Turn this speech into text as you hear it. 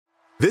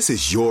This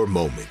is your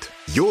moment,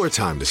 your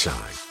time to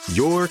shine,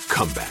 your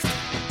comeback.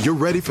 You're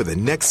ready for the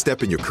next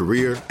step in your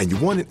career, and you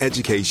want an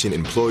education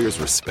employers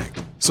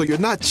respect. So you're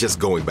not just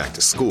going back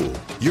to school,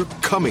 you're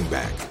coming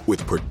back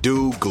with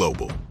Purdue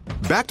Global.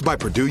 Backed by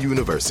Purdue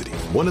University,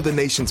 one of the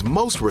nation's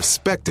most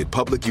respected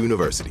public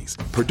universities,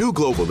 Purdue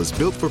Global is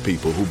built for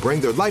people who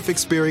bring their life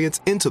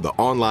experience into the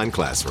online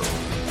classroom.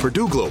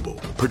 Purdue Global,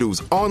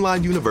 Purdue's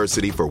online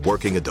university for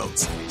working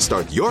adults.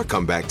 Start your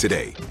comeback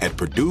today at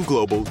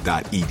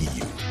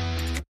purdueglobal.edu.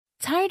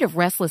 Tired of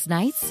restless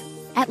nights?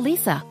 At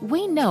Leesa,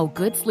 we know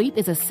good sleep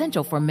is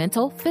essential for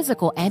mental,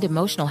 physical, and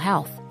emotional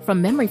health.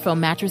 From memory foam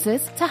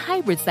mattresses to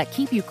hybrids that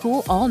keep you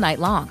cool all night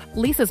long,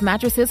 Leesa's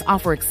mattresses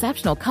offer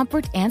exceptional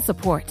comfort and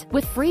support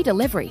with free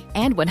delivery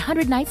and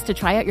 100 nights to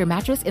try out your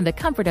mattress in the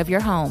comfort of your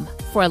home.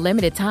 For a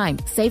limited time,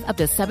 save up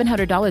to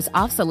 $700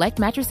 off select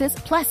mattresses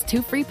plus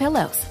 2 free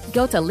pillows.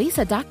 Go to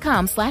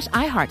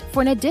leesa.com/iHeart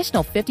for an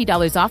additional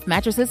 $50 off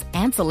mattresses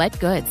and select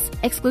goods.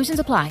 Exclusions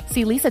apply.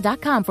 See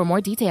leesa.com for more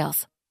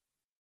details.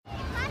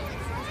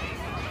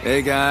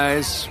 Hey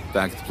guys,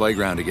 back at the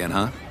playground again,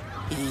 huh?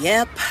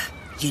 Yep.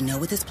 You know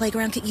what this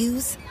playground could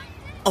use?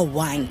 A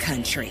wine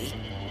country.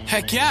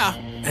 Heck yeah,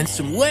 and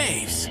some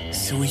waves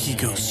so we could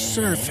go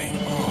surfing.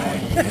 Oh,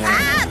 yeah.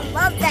 Ah,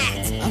 love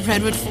that. A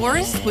redwood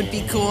forest would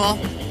be cool.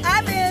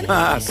 I'm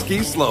in.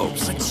 Ski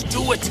slopes. Let's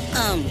do it.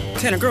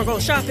 Can a girl go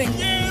shopping?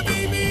 Yeah,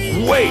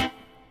 baby. Wait!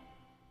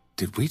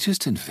 Did we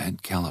just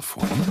invent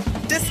California?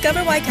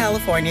 Discover why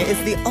California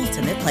is the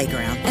ultimate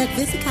playground at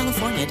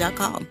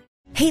visitcalifornia.com.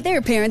 Hey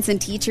there, parents and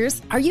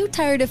teachers. Are you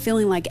tired of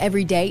feeling like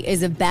every day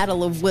is a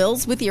battle of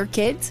wills with your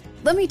kids?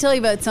 Let me tell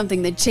you about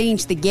something that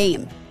changed the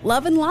game.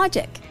 Love and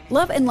Logic.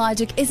 Love and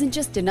Logic isn't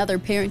just another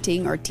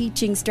parenting or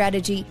teaching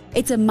strategy.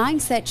 It's a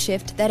mindset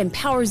shift that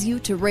empowers you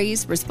to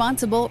raise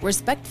responsible,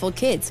 respectful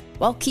kids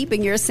while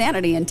keeping your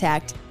sanity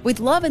intact. With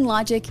Love and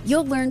Logic,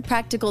 you'll learn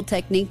practical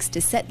techniques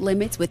to set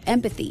limits with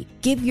empathy,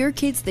 give your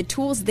kids the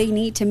tools they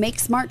need to make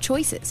smart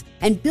choices,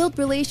 and build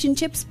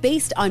relationships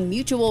based on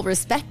mutual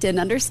respect and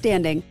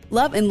understanding.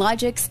 Love and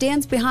Logic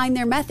stands behind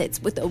their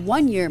methods with a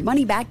 1-year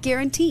money-back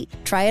guarantee.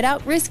 Try it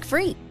out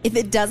risk-free. If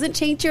it doesn't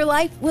change your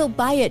life, we'll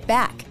buy it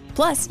back.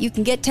 Plus, you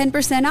can get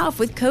 10% off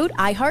with code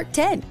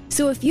IHEART10.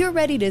 So if you're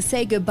ready to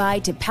say goodbye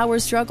to power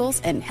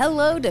struggles and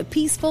hello to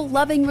peaceful,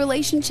 loving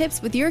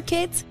relationships with your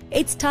kids,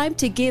 it's time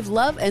to give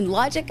Love and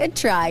Logic a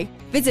try.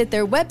 Visit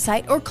their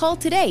website or call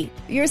today.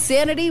 Your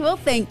sanity will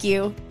thank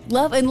you.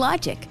 Love and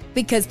Logic,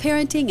 because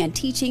parenting and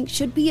teaching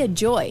should be a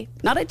joy,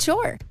 not a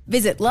chore.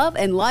 Visit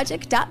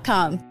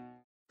loveandlogic.com.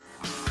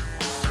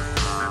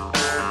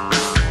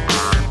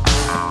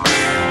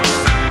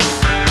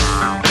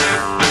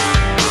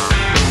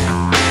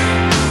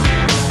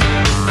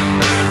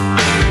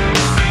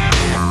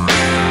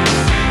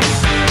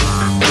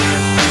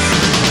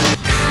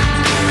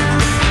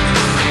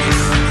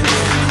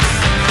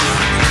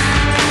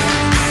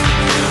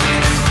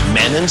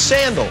 And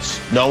sandals.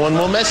 No one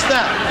will miss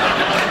that.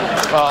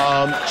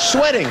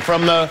 Sweating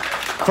from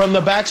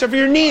the backs of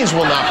your knees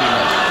will not be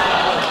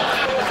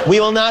missed.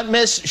 We will not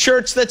miss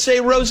shirts that say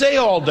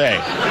rosé all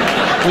day.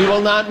 We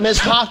will not miss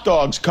hot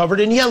dogs covered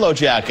in yellow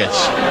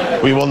jackets.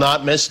 We will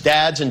not miss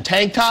dads in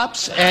tank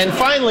tops. And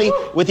finally,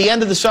 with the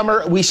end of the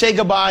summer, we say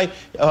goodbye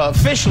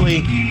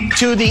officially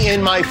to the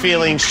In My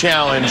Feelings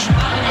challenge.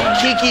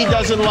 Kiki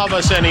doesn't love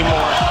us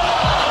anymore.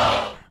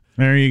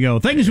 There you go.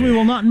 Things we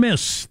will not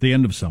miss the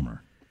end of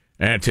summer.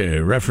 That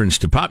reference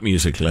to pop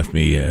music left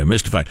me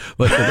mystified,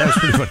 but that was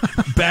pretty fun.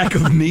 Back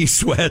of knee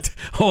sweat.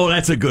 Oh,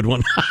 that's a good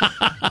one.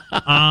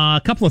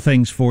 A couple of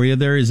things for you.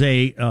 There is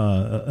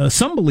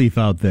some belief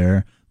out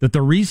there that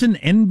the reason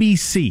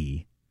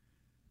NBC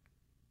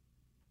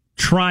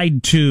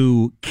tried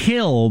to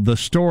kill the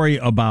story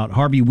about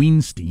Harvey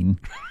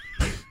Weinstein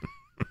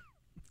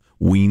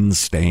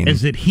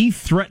is that he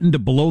threatened to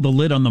blow the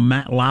lid on the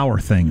Matt Lauer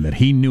thing that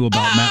he knew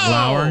about Matt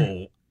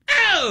Lauer.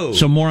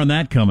 So more on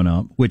that coming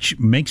up, which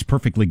makes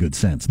perfectly good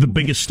sense. The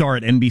biggest star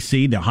at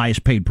NBC, the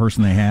highest paid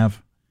person they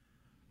have.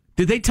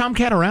 Did they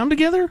tomcat around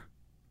together?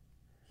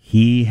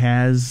 He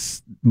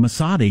has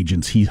Mossad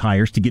agents he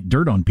hires to get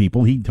dirt on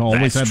people. He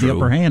always had the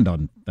upper hand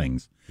on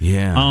things.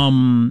 Yeah.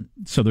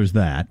 So there's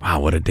that. Wow,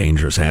 what a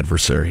dangerous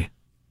adversary.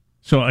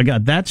 So I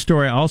got that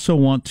story. I also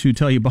want to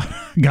tell you about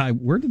a guy.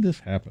 Where did this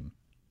happen?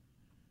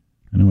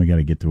 I know we got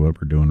to get to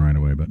what we're doing right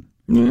away, but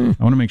I want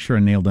to make sure I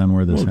nail down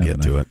where this happened. We'll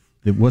get to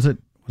it.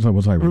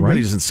 Was I right?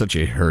 Everybody's in such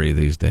a hurry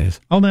these days.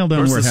 I'll nail down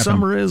where it happened. The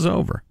summer is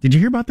over. Did you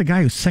hear about the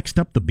guy who sexed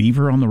up the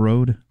beaver on the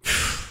road?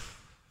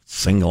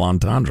 Single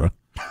entendre.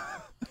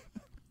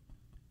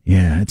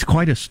 Yeah, it's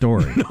quite a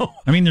story. No,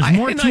 I mean, there's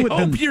more to it than...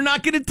 I hope you're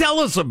not going to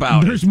tell us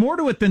about There's more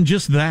to it than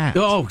just that.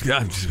 Oh,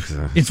 God.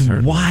 It's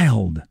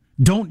wild.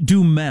 Don't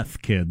do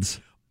meth, kids.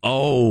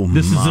 Oh, my.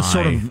 This is the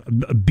sort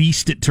of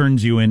beast it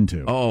turns you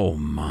into. Oh,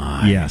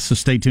 my. Yeah, so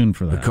stay tuned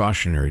for that. A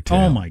cautionary tale.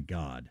 Oh, my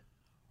God.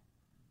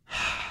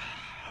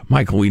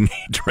 Michael, we need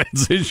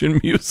transition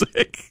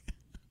music.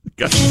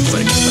 Got a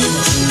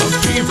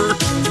beaver.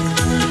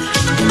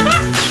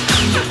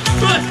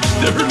 What?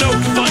 There are no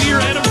funnier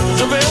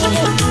animals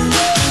available?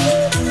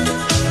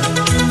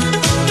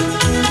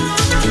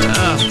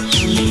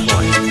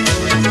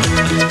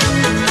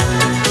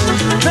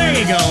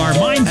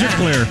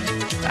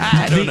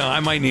 don't know. I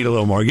might need a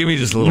little more. Give me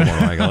just a little more,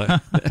 Michael.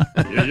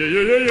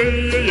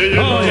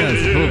 Oh,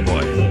 yes. Oh,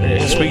 boy.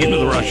 Speaking to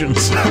the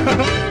Russians.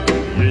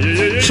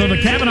 So the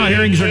Kavanaugh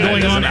hearings are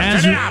going on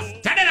as...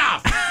 Turn it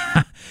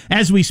off!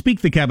 As we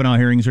speak, the Kavanaugh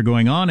hearings are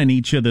going on, and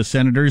each of the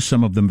senators,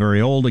 some of them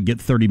very old, get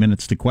 30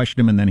 minutes to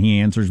question him, and then he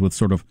answers with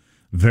sort of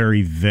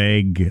very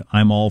vague,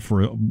 I'm all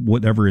for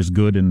whatever is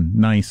good and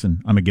nice,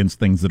 and I'm against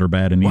things that are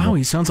bad and evil. Wow,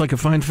 he sounds like a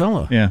fine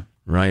fellow. Yeah.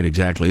 Right,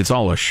 exactly. It's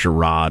all a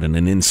charade and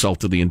an insult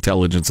to the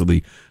intelligence of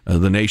the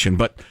nation.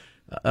 But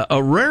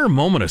a rare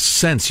moment of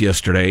sense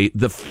yesterday,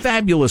 the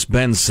fabulous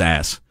Ben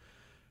Sasse,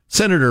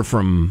 senator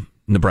from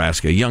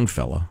Nebraska, a young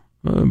fellow,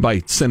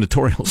 by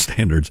senatorial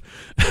standards.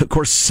 Of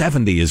course,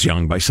 70 is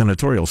young by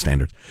senatorial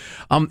standards.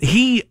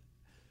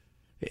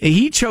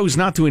 He chose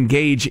not to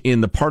engage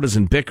in the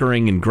partisan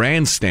bickering and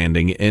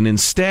grandstanding and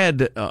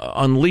instead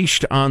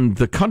unleashed on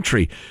the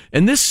country.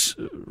 And this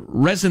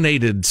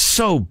resonated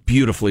so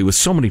beautifully with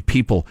so many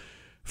people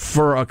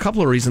for a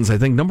couple of reasons. I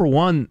think, number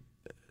one,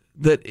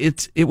 that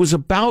it was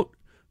about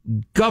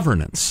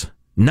governance,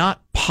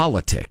 not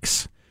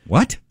politics.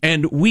 What?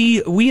 And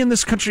we in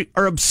this country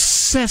are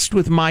obsessed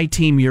with my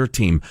team, your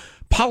team.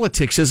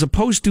 Politics as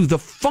opposed to the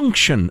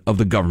function of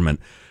the government.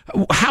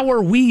 How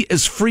are we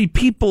as free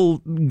people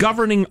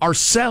governing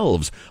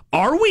ourselves?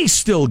 Are we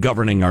still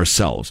governing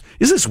ourselves?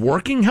 Is this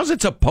working? How's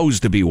it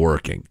supposed to be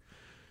working?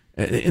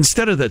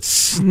 Instead of that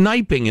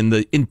sniping and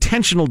the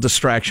intentional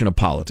distraction of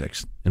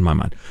politics, in my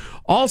mind.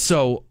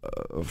 Also,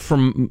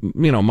 from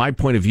my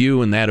point of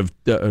view and that of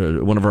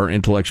one of our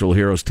intellectual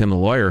heroes, Tim the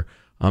Lawyer,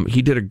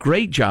 he did a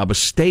great job of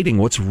stating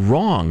what's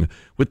wrong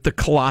with the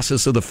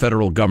colossus of the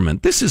federal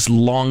government. This is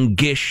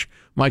longish.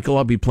 Michael,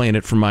 I'll be playing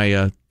it from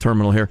my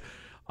terminal here.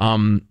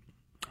 And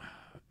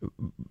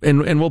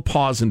we'll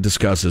pause and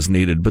discuss as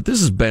needed. But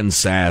this is Ben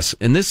Sasse.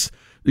 And this,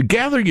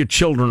 gather your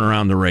children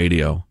around the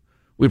radio.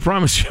 We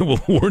promise you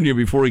we'll warn you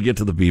before we get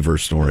to the Beaver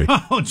story.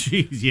 Oh,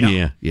 geez,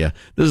 yeah. Yeah.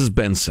 This is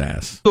Ben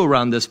Sasse.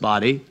 Around this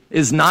body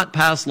is not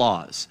pass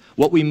laws.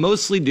 What we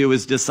mostly do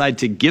is decide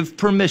to give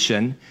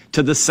permission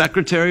to the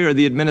secretary or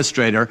the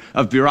administrator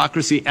of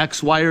bureaucracy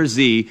X, Y, or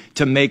Z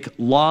to make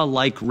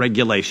law-like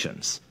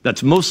regulations.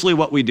 That's mostly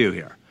what we do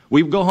here.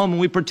 We go home and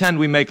we pretend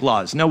we make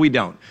laws. No, we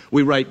don't.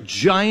 We write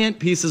giant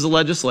pieces of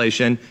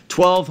legislation,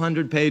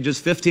 1,200 pages,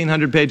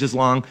 1,500 pages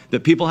long,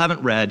 that people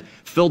haven't read,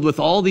 filled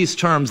with all these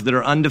terms that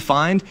are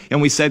undefined,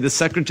 and we say the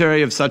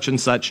secretary of such and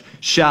such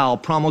shall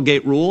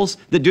promulgate rules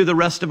that do the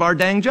rest of our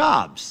dang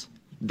jobs.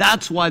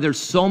 That's why there's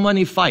so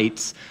many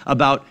fights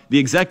about the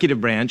executive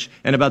branch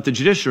and about the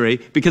judiciary,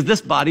 because this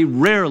body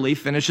rarely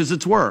finishes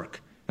its work.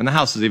 And the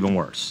House is even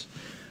worse.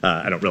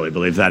 I don't really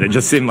believe that. It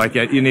just seemed like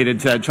you needed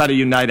to try to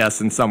unite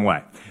us in some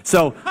way.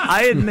 So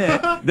I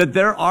admit that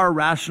there are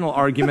rational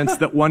arguments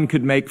that one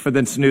could make for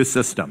this new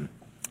system.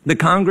 The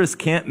Congress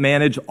can't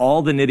manage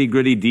all the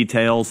nitty-gritty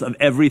details of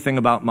everything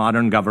about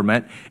modern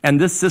government,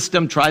 and this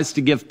system tries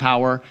to give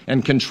power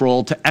and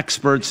control to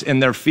experts in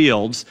their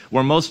fields,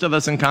 where most of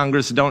us in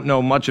Congress don't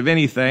know much of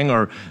anything,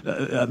 or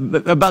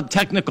about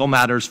technical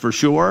matters for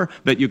sure,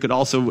 but you could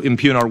also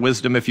impugn our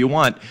wisdom if you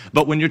want.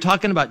 But when you're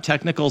talking about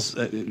technical,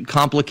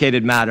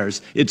 complicated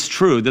matters, it's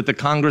true that the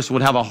Congress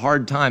would have a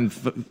hard time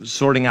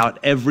sorting out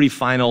every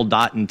final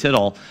dot and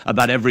tittle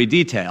about every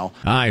detail.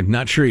 I'm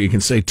not sure you can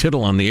say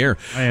tittle on the air.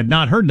 I had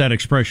not heard that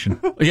expression.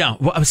 Yeah.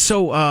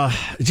 So,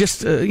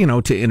 just,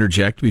 to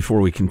interject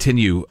before we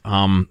continue,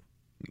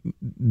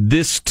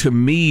 this to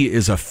me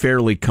is a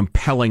fairly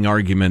compelling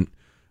argument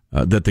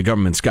that the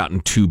government's gotten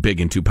too big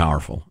and too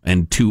powerful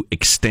and too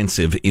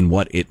extensive in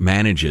what it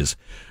manages.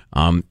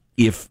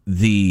 If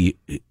the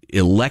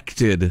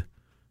elected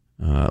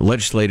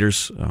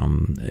legislators,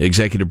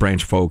 executive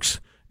branch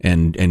folks,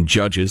 and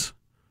judges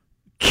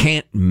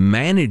can't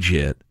manage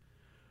it,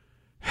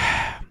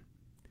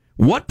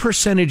 what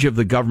percentage of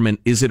the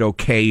government is it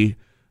okay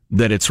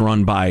that it's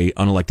run by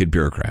unelected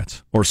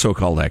bureaucrats or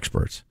so-called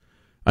experts?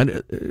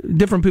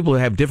 Different people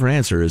have different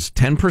answers.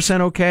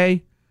 10%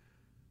 okay?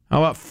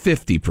 How about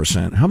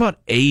 50%? How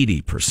about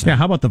 80%? Yeah,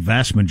 how about the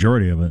vast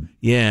majority of it?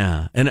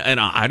 Yeah, and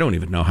I don't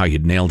even know how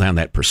you'd nail down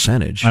that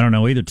percentage. I don't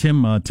know either.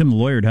 Tim the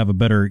lawyer would have a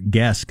better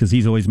guess because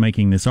he's always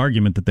making this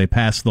argument that they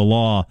pass the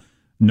law,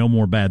 no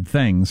more bad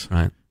things.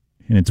 Right.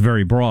 And it's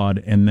very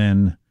broad, and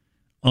then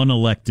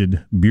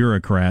unelected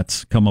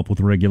bureaucrats come up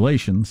with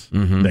regulations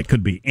that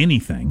could be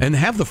anything. And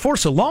have the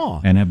force of law.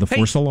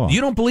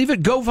 You don't believe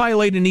it? Go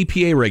violate an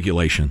EPA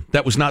regulation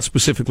that was not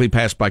specifically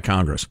passed by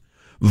Congress.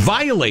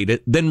 Violate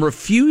it, then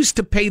refuse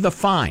to pay the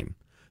fine.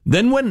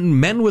 Then when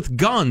men with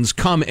guns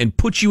come and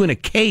put you in a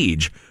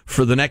cage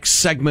for the next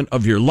segment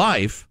of your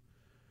life,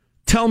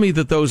 tell me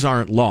that those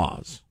aren't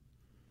laws.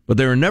 But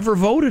they were never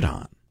voted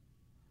on.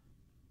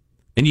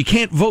 And you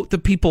can't vote the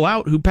people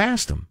out who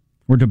passed them.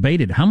 We're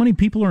debated. How many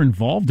people are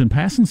involved in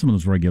passing some of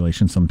those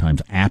regulations sometimes?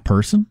 A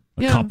person?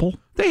 A couple?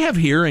 They have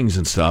hearings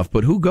and stuff,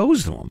 but who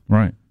goes to them?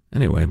 Right.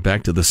 Anyway,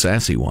 back to the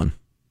sassy one.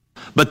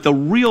 But the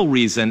real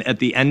reason at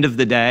the end of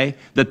the day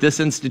that this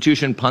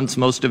institution punts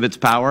most of its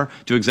power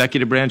to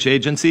executive branch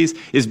agencies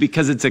is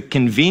because it's a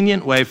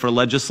convenient way for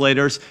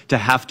legislators to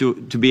have to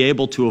be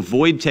able to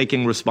avoid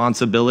taking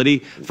responsibility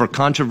for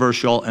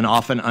controversial and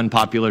often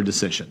unpopular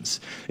decisions.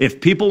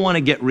 If people want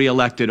to get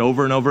reelected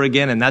over and over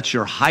again, and that's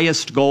your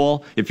highest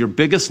goal, if your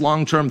biggest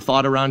long-term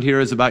thought around here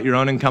is about your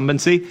own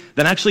incumbency,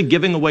 then actually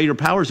giving away your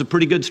power is a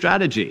pretty good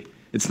strategy.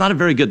 It's not a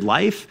very good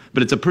life,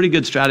 but it's a pretty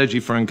good strategy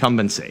for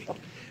incumbency.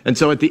 And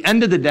so at the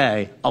end of the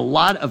day, a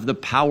lot of the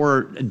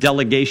power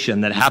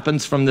delegation that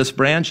happens from this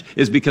branch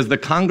is because the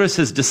Congress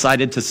has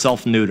decided to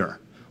self-neuter.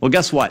 Well,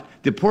 guess what?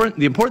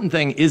 The important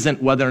thing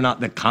isn't whether or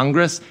not the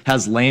Congress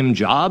has lame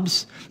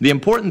jobs. The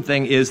important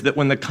thing is that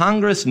when the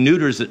Congress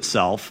neuters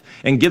itself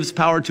and gives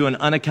power to an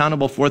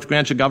unaccountable fourth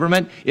branch of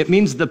government, it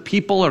means the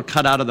people are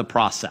cut out of the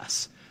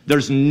process.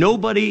 There's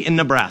nobody in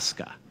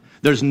Nebraska,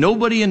 there's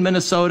nobody in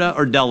Minnesota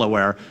or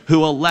Delaware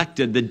who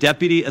elected the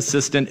Deputy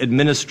Assistant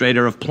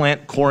Administrator of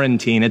Plant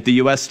Quarantine at the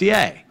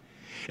USDA.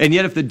 And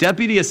yet if the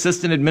Deputy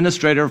Assistant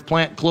Administrator of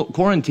Plant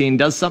Quarantine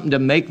does something to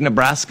make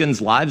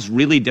Nebraskans' lives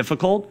really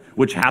difficult,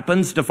 which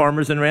happens to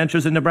farmers and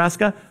ranchers in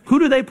Nebraska, who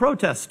do they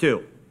protest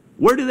to?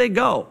 Where do they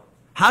go?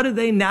 How do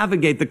they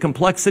navigate the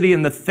complexity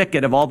and the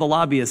thicket of all the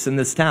lobbyists in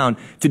this town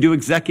to do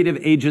executive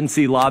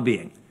agency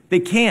lobbying? They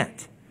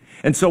can't.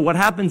 And so what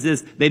happens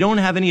is they don't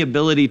have any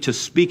ability to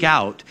speak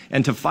out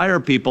and to fire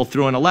people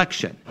through an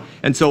election.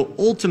 And so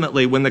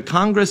ultimately, when the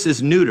Congress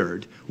is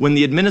neutered, when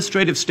the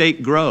administrative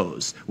state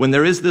grows, when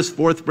there is this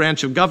fourth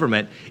branch of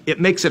government, it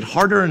makes it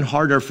harder and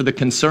harder for the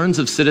concerns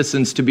of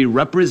citizens to be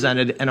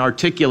represented and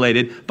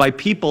articulated by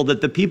people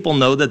that the people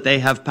know that they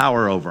have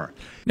power over.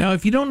 Now,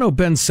 if you don't know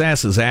Ben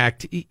Sasse's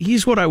act,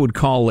 he's what I would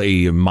call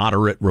a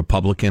moderate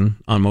Republican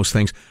on most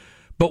things.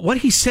 But what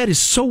he said is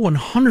so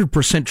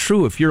 100%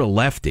 true if you're a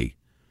lefty.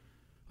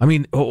 I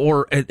mean,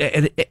 or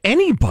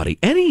anybody,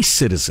 any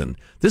citizen.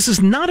 This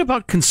is not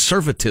about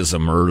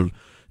conservatism, or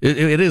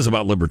it is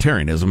about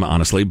libertarianism,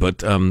 honestly,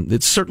 but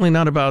it's certainly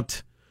not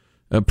about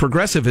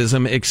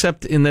progressivism,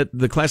 except in that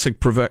the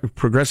classic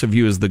progressive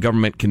view is the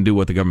government can do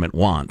what the government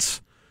wants,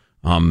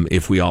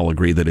 if we all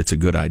agree that it's a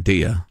good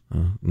idea.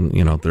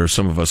 There are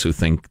some of us who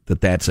think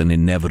that that's an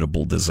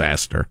inevitable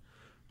disaster.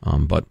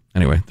 But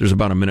anyway, there's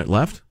about a minute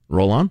left.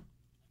 Roll on.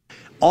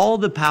 All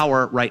the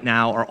power right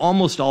now, or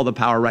almost all the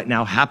power right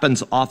now,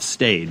 happens off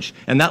stage.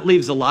 And that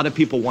leaves a lot of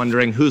people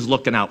wondering who's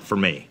looking out for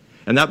me.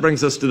 And that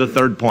brings us to the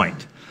third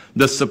point.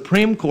 The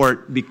Supreme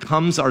Court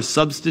becomes our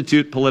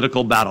substitute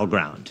political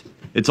battleground.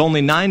 It's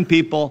only 9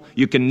 people.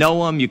 You can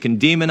know them, you can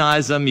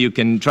demonize them, you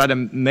can try to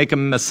make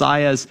them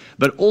messiahs.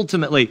 But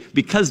ultimately,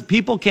 because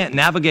people can't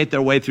navigate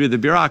their way through the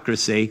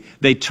bureaucracy,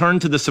 they turn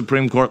to the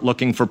Supreme Court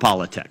looking for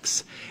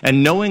politics.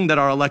 And knowing that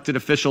our elected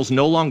officials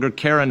no longer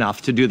care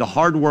enough to do the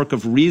hard work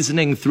of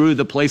reasoning through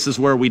the places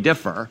where we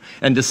differ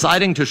and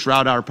deciding to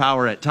shroud our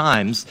power at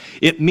times,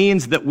 it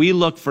means that we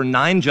look for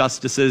 9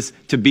 justices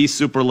to be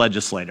super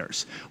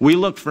legislators. We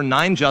look for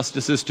 9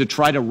 justices to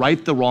try to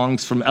right the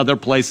wrongs from other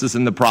places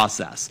in the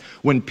process.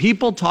 When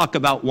people talk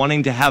about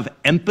wanting to have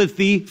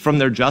empathy from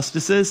their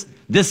justices,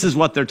 this is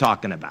what they're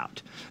talking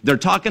about. They're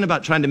talking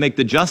about trying to make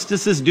the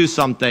justices do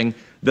something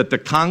that the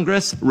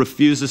Congress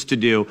refuses to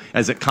do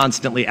as it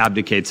constantly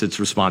abdicates its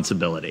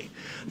responsibility.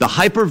 The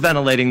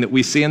hyperventilating that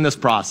we see in this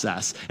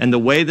process and the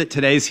way that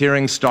today's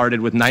hearing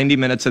started with 90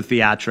 minutes of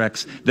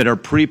theatrics that are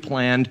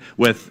pre-planned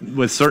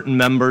with certain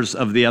members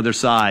of the other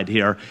side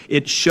here,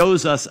 it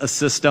shows us a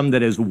system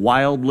that is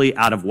wildly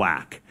out of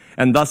whack.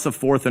 And thus a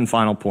fourth and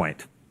final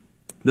point.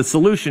 The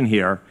solution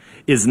here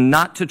is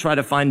not to try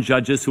to find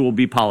judges who will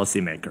be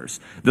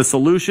policymakers. The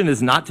solution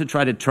is not to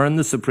try to turn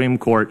the Supreme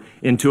Court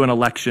into an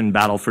election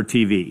battle for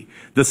TV.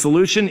 The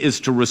solution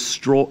is to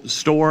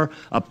restore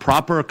a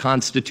proper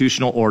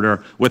constitutional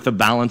order with a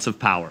balance of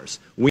powers.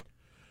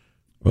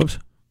 Oops.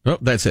 Oh,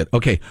 that's it.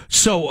 Okay.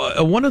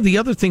 So one of the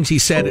other things he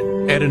said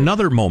at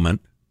another moment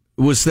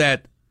was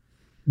that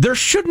there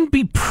shouldn't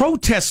be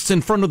protests in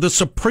front of the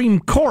Supreme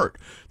Court.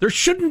 There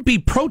shouldn't be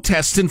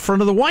protests in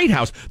front of the White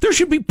House. There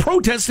should be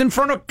protests in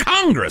front of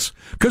Congress,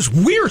 because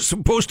we're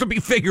supposed to be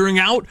figuring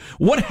out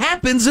what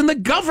happens in the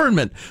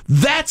government.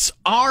 That's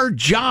our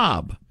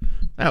job.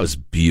 That was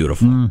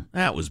beautiful.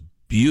 That was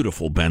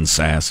beautiful, Ben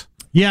Sasse.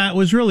 Yeah, it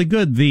was really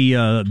good.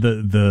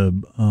 The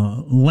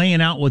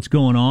laying out what's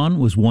going on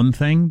was one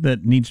thing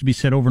that needs to be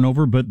said over and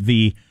over, but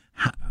the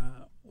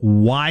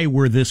why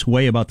we're this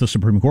way about the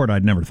Supreme Court,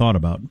 I'd never thought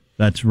about.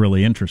 That's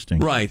really interesting.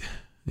 Right.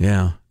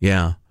 Yeah.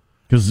 Yeah.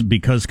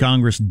 Because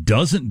Congress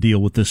doesn't deal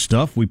with this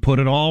stuff, we put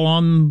it all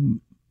on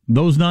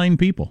those 9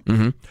 people.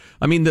 Mm-hmm.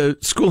 I mean, the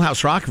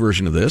Schoolhouse Rock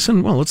version of this,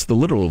 and well, it's the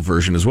literal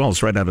version as well,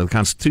 it's right out of the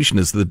Constitution,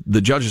 is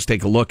the judges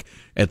take a look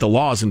at the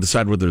laws and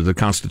decide whether they're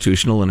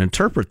constitutional and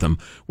interpret them.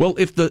 Well,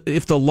 if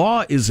the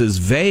law is as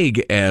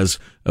vague as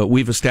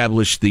we've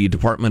established the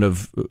Department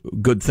of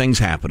Good Things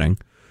Happening,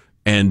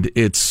 and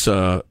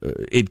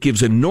it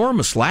gives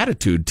enormous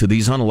latitude to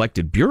these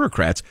unelected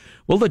bureaucrats,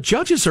 well, the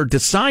judges are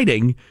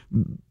deciding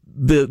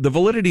the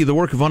validity of the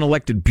work of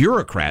unelected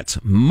bureaucrats,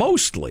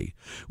 mostly,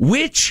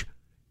 which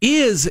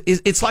is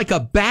it's like a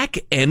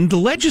back-end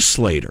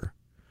legislator.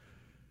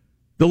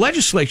 The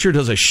legislature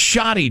does a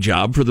shoddy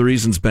job for the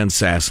reasons Ben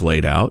Sass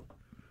laid out.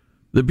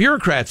 The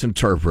bureaucrats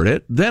interpret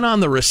it. Then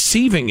on the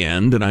receiving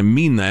end, and I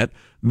mean that,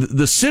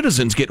 the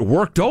citizens get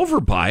worked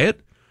over by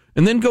it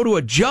and then go to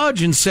a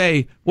judge and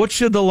say, what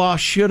should the law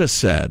should have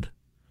said?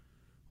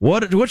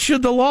 What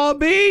should the law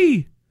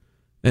be?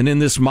 And in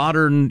this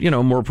modern,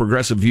 more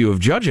progressive view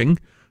of judging,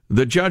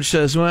 the judge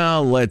says,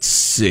 well, let's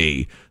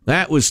see.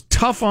 That was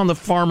tough on the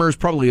farmers,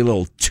 probably a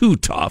little too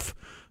tough.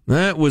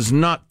 That was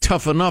not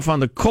tough enough on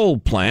the coal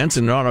plants,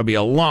 and it ought to be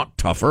a lot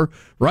tougher,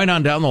 right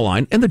on down the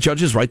line. And the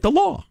judges write the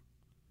law.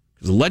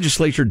 Because the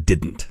legislature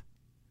didn't.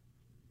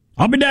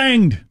 I'll be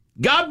danged.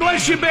 God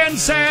bless you, Ben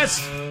Sass.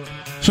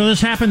 So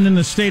this happened in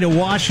the state of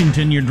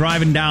Washington. You're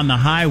driving down the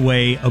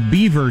highway. A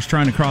beaver's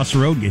trying to cross the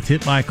road, gets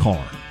hit by a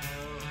car.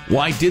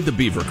 Why did the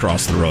beaver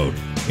cross the road?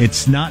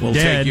 It's not we'll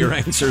dead. Take your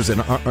answers in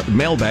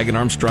mailbag at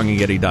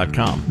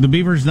ArmstrongandGetty.com. The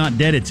beaver's not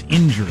dead. It's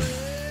injured.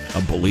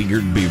 A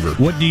beleaguered beaver.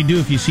 What do you do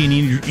if you see an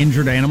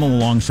injured animal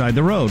alongside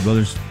the road? Well,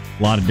 there's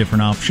a lot of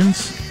different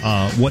options.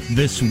 What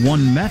this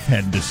one meth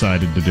head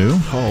decided to do,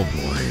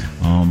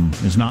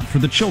 is not for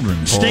the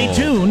children. Stay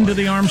tuned to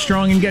the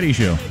Armstrong and Getty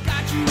Show.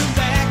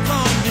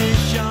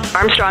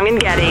 Armstrong and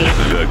Getty.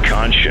 The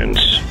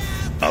conscience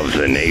of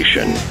the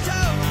nation.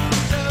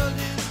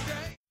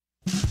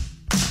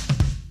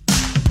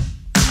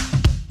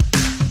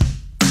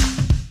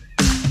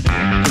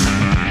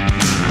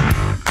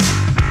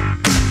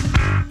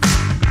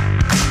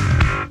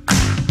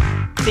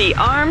 The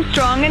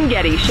Armstrong and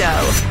Getty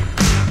Show.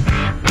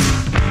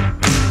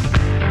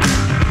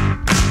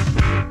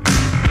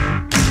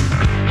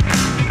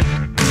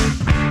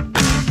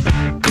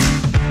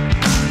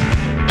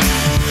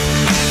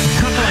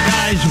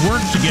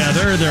 Work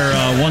together.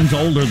 They're one's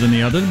older than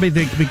the other.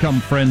 They become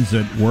friends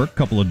at work.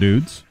 Couple of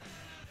dudes.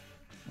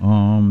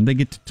 They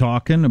get to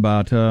talking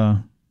about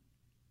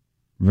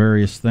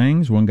various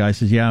things. One guy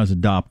says, "Yeah, I was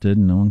adopted,"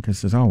 and the one guy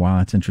says, "Oh, wow,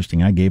 that's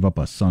interesting. I gave up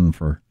a son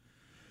for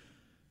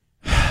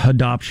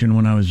adoption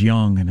when I was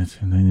young." And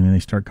then they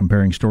start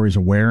comparing stories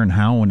of where and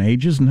how and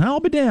ages. And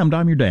I'll be damned,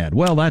 I'm your dad.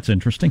 Well, that's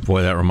interesting.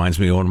 Boy, that reminds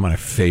me of one of my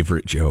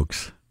favorite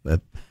jokes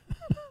that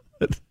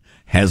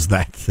has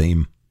that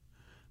theme.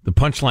 The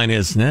punchline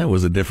is, it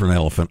was a different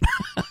elephant.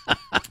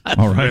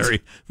 All right.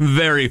 Very,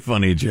 very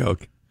funny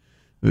joke.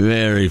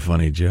 Very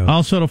funny joke.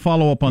 Also, to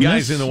follow up on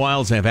Guys this. in the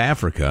wilds have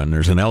Africa, and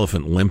there's an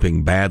elephant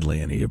limping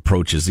badly, and he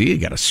approaches, you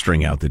got to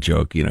string out the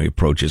joke, he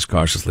approaches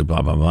cautiously,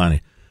 blah, blah, blah, and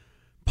he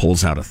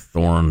pulls out a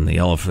thorn, the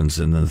elephant's,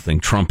 and the thing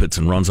trumpets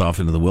and runs off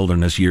into the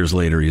wilderness. Years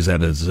later, he's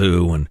at a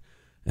zoo, and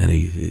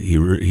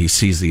he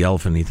sees the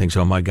elephant, and he thinks,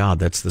 oh my God,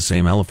 that's the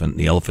same elephant. And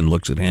the elephant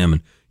looks at him,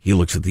 and he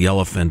looks at the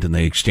elephant, and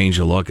they exchange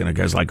a look, and the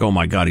guy's like, oh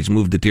my God, he's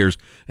moved to tears,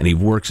 and he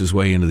works his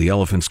way into the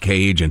elephant's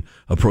cage and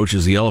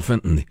approaches the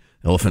elephant, and the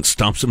elephant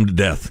stomps him to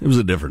death. It was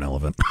a different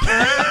elephant.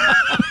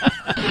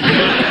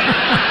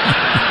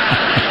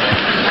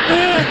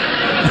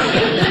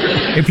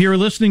 If you were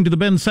listening to the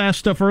Ben Sass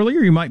stuff earlier,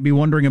 you might be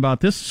wondering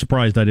about this.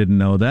 Surprised I didn't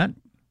know that.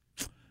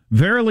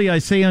 Verily I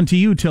say unto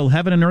you, till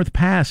heaven and earth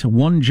pass,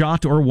 one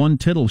jot or one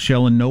tittle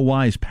shall in no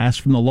wise pass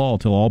from the law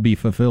till all be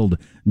fulfilled.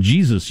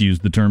 Jesus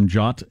used the term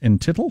jot and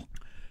tittle.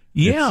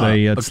 Yeah.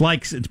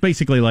 It's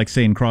basically like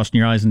saying crossing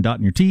your I's and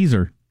dotting your T's,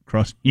 or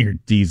crossing your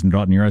T's and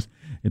dotting your I's.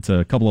 It's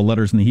a couple of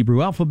letters in the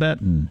Hebrew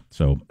alphabet, and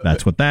so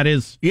that's what that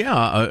is.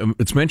 Yeah,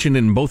 it's mentioned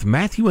in both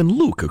Matthew and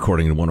Luke,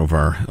 according to one of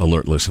our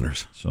alert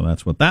listeners. So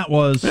that's what that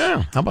was.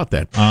 Yeah, how about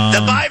that? The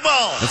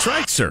Bible! That's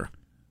right, sir.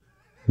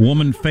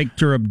 Woman faked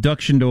her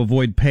abduction to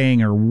avoid paying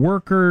her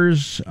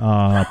workers.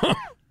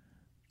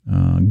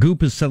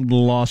 Goop has settled the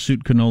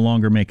lawsuit, can no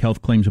longer make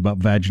health claims about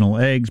vaginal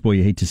eggs. Boy,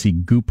 you hate to see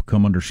Goop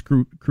come under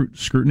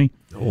scrutiny.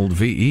 Old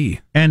VE.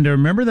 And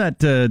remember that,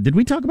 did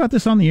we talk about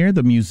this on the air?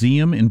 The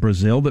museum in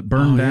Brazil that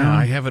burned down? Yeah,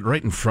 I have it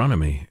right in front of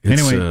me.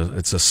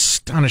 It's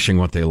astonishing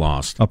what they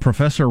lost. A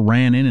professor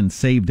ran in and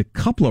saved a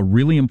couple of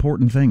really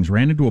important things.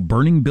 Ran into a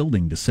burning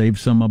building to save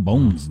some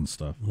bones and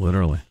stuff.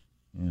 Literally.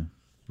 Yeah.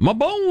 My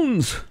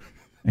bones!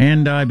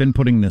 And I've been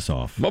putting this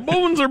off. My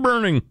bones are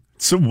burning.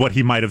 So what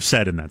he might have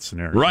said in that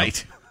scenario.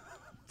 Right.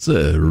 It's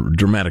a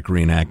dramatic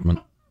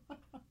reenactment.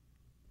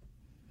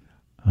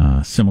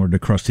 Similar to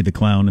Krusty the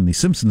Clown in the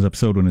Simpsons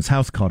episode when his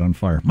house caught on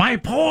fire. My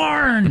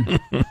porn!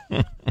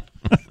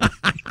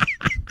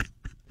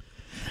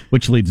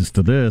 Which leads us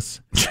to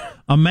this.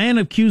 A man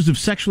accused of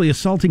sexually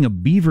assaulting a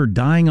beaver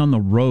dying on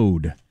the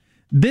road.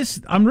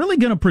 I'm really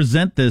going to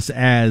present this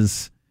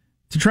as,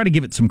 to try to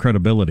give it some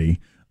credibility,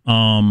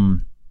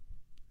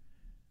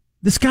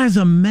 this guy's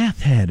a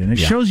meth head, and it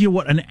shows you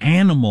what an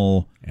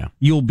animal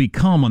you'll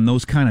become on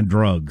those kind of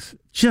drugs.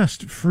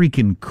 Just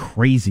freaking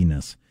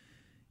craziness.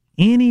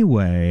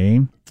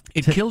 Anyway.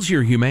 It kills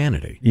your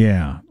humanity.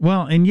 Yeah.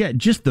 Well, and yet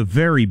just the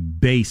very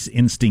base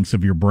instincts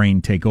of your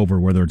brain take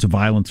over, whether it's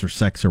violence or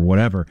sex or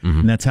whatever.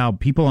 Mm-hmm. And that's how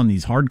people on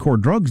these hardcore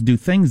drugs do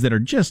things that are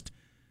just,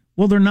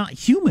 well, they're not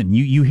human.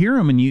 You hear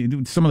them and you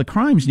do some of the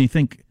crimes and you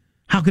think,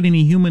 how could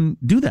any human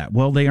do that?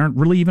 Well, they aren't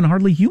really even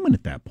hardly human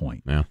at that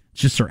point. Yeah.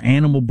 It's just their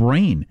animal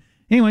brain.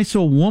 Anyway,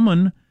 so a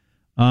woman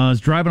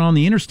is driving on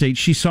the interstate.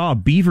 She saw a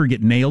beaver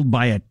get nailed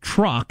by a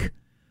truck,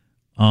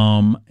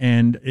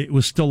 and it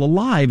was still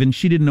alive, and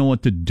she didn't know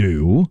what to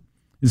do.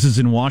 This is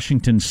in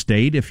Washington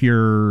State. If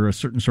you're a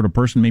certain sort of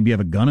person, maybe you have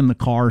a gun in the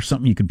car or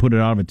something, you could put it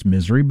out of its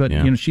misery. But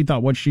she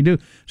thought, what'd she do?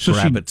 So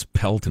grab its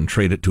pelt and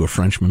trade it to a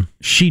Frenchman.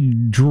 She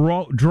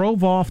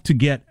drove off to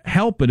get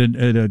help at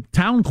a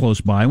town close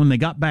by. When they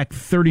got back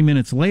 30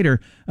 minutes later,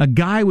 a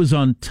guy was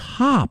on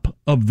top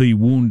of the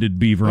wounded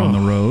beaver on the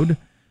road,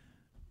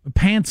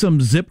 pants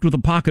zipped with a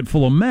pocket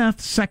full of meth,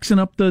 sexing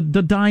up the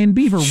dying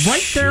beaver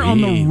right there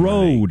on the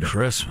road.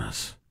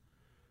 Christmas.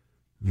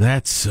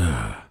 That's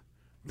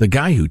the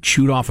guy who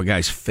chewed off a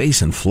guy's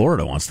face in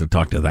Florida wants to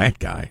talk to that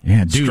guy.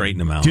 Yeah, dude,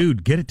 straighten him out.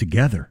 Dude, get it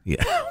together.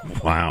 Yeah.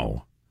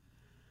 Wow.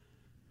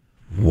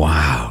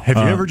 Wow. Have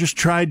you ever just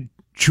tried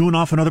chewing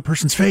off another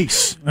person's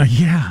face?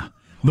 Yeah.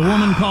 The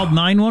woman called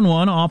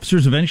 911.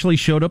 Officers eventually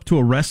showed up to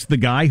arrest the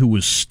guy who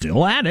was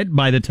still at it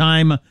by the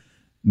time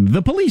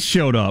the police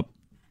showed up.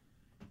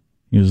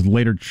 He was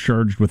later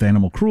charged with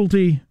animal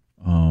cruelty,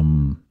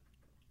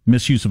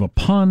 misuse of a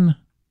pun,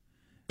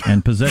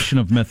 and possession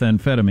of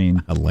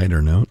methamphetamine. A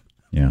lighter note.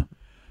 Yeah.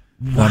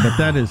 Wow.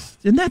 But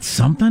isn't that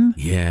something?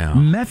 Yeah.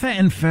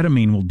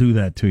 Methamphetamine will do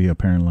that to you,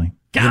 apparently.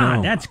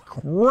 God, that's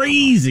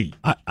crazy.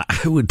 I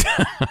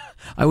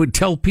would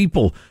tell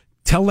people,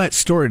 tell that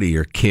story to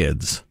your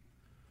kids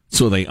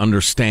so they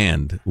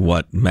understand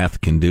what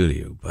meth can do to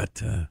you.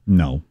 But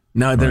no.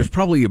 Now, there's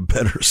probably a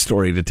better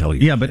story to tell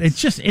you. Yeah, but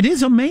it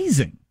is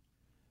amazing.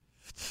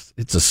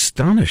 It's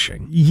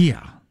astonishing.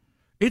 Yeah.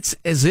 It's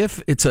as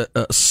if it's a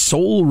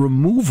soul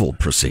removal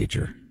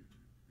procedure.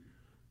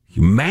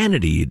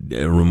 Humanity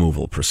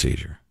removal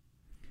procedure.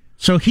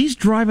 So he's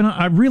driving.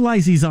 I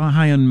realize he's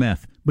high on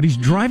meth, but he's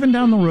driving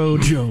down the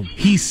road.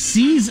 He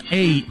sees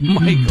a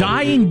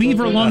dying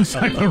beaver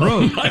alongside the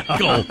road.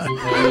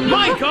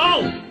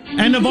 Michael!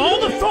 And of all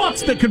the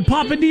thoughts that could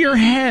pop into your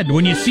head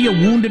when you see a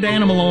wounded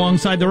animal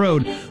alongside the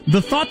road,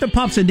 the thought that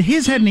pops into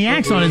his head and he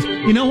acts on is,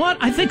 you know what?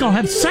 I think I'll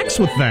have sex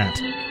with that.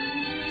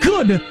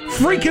 Good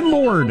freaking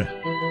Lord.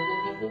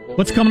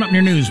 What's coming up in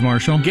your news,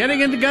 Marshall?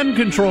 Getting into gun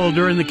control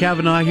during the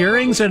Kavanaugh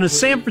hearings, and a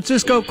San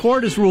Francisco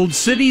court has ruled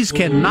cities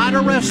cannot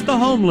arrest the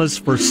homeless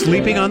for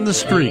sleeping on the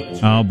street.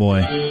 Oh,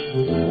 boy.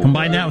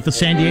 Combine that with the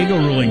San Diego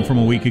ruling from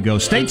a week ago.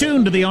 Stay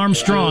tuned to the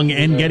Armstrong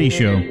and Getty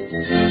Show.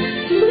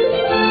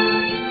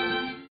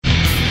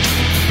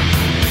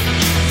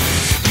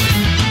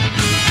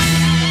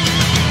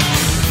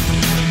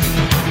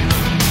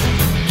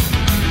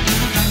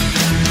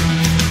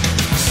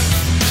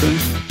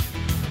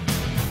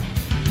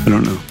 I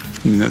don't know.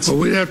 I mean, well,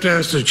 we'd have to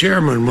ask the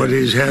chairman what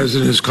he has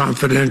in his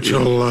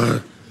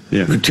confidential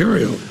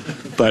material.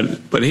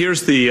 But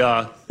here's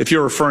the, if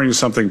you're referring to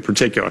something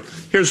particular,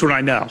 here's what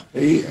I know.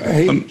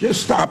 Hey,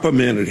 just stop a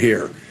minute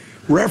here.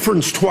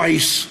 Reference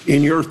twice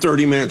in your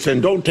 30 minutes,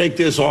 and don't take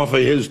this off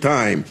of his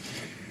time.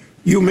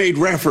 You made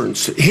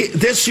reference.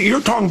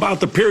 You're talking about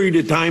the period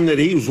of time that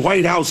he was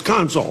White House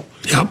counsel.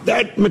 Yep.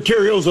 That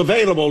material's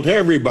available to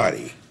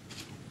everybody.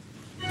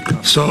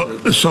 So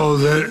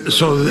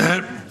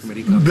that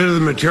bit of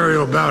the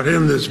material about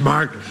him that's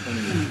marked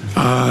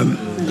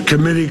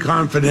committee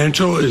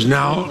confidential is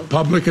now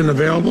public and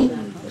available?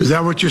 Is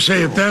that what you're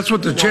saying? If that's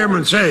what the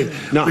chairman say,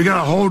 we got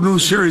a whole new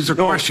series of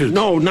questions.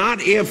 No, not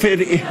if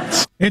it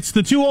is. It's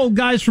the two old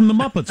guys from the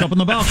Muppets up on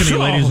the balcony,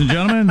 ladies and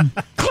gentlemen.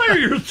 Clear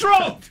your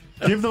throat!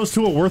 Give those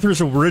two a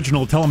Werther's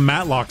original. Tell them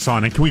Matlock's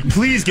on it. Can we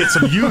please get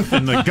some youth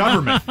in the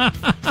government?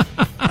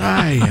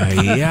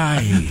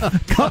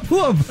 Couple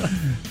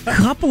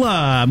of,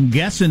 I'm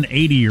guessing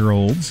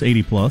 80-year-olds,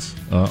 80 plus,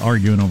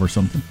 arguing over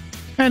something.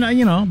 And,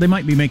 they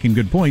might be making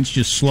good points,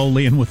 just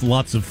slowly and with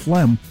lots of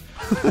phlegm.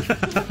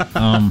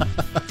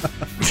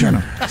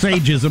 It's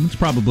ageism. It's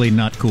probably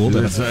not cool.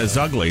 But it's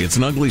ugly. It's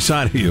an ugly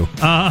side of you.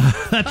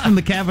 That's from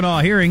the Kavanaugh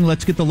hearing.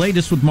 Let's get the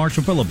latest with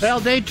Marshall Phillips. Well,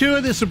 day 2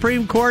 of the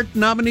Supreme Court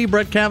nominee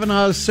Brett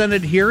Kavanaugh's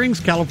Senate hearings,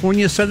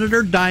 California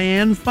Senator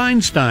Dianne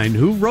Feinstein,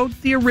 who wrote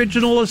the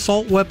original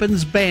assault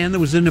weapons ban that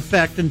was in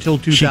effect until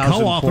 2004. She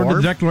co-authored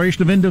the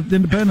Declaration of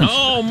Independence.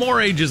 Oh, more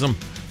ageism.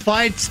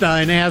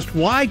 Feinstein asked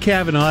why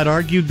Kavanaugh had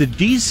argued the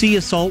D.C.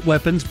 assault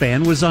weapons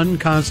ban was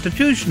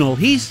unconstitutional.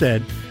 He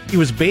said he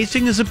was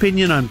basing his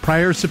opinion on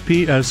prior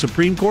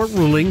Supreme Court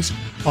rulings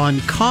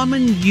on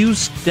common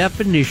use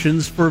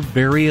definitions for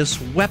various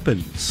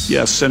weapons.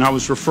 Yes, and I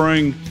was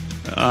referring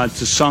to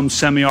some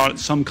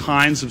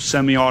kinds of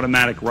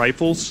semi-automatic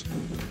rifles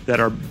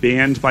that are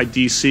banned by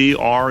D.C.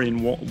 are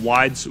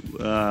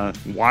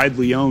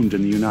widely owned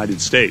in the United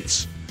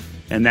States.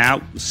 And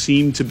that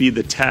seemed to be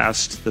the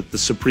test that the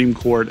Supreme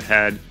Court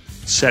had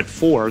set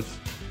forth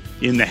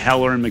in the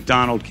Heller and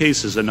McDonald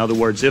cases. In other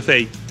words, if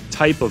a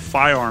type of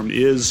firearm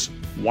is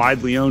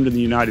widely owned in the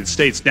United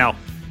States. Now,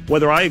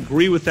 whether I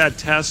agree with that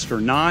test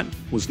or not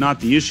was not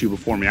the issue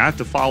before me. I have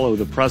to follow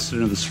the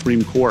precedent of the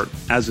Supreme Court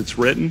as it's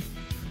written.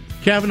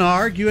 Kavanaugh,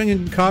 arguing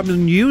in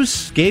common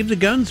use, gave the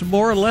guns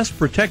more or less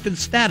protected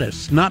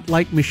status, not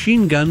like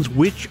machine guns,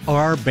 which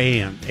are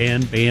banned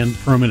and banned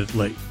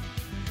permanently.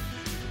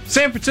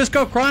 San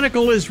Francisco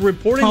Chronicle is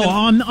reporting...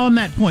 on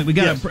that point, we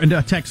got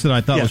a text that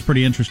I thought was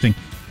pretty interesting.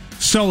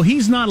 So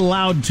he's not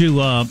allowed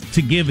to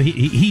give...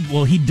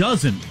 He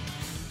doesn't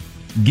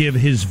give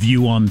his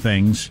view on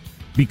things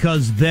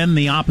because then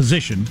the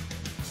opposition...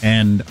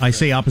 And I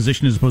say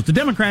opposition as opposed to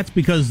Democrats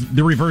because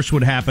the reverse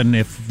would happen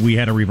if we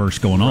had a reverse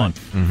going on.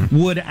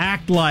 Mm-hmm. Would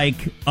act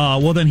like,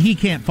 well, then he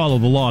can't follow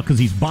the law because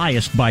he's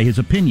biased by his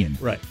opinion.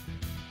 Right.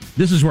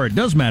 This is where it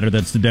does matter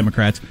that's the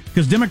Democrats,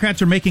 because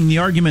Democrats are making the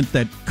argument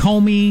that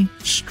Comey,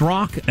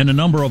 Strzok, and a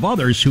number of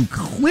others who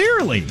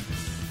clearly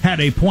had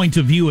a point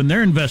of view in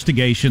their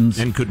investigations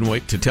and couldn't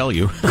wait to tell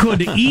you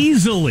could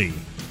easily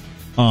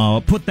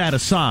put that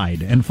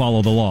aside and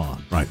follow the law.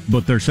 Right.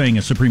 But they're saying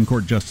a Supreme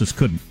Court justice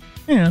couldn't.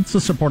 Yeah, it's a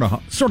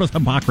sort of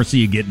hypocrisy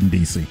you get in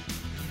D.C.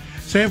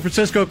 San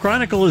Francisco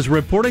Chronicle is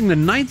reporting the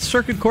Ninth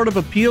Circuit Court of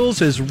Appeals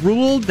has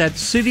ruled that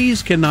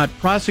cities cannot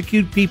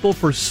prosecute people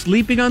for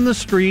sleeping on the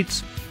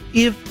streets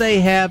if they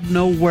have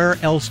nowhere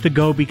else to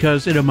go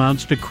because it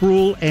amounts to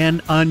cruel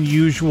and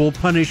unusual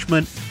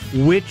punishment,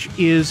 which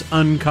is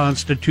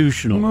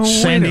unconstitutional.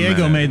 San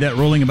Diego made that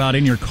ruling about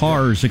in your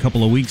cars a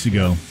couple of weeks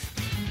ago.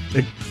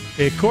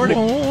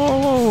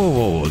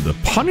 Whoa. The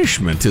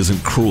punishment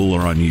isn't cruel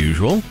or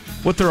unusual.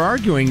 What they're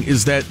arguing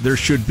is that there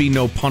should be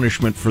no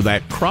punishment for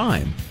that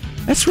crime.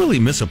 That's really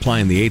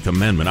misapplying the Eighth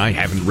Amendment. I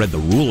haven't read the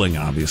ruling,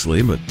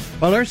 obviously, but...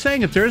 Well, they're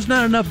saying if there's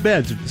not enough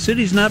beds, if the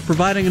city's not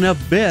providing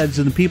enough beds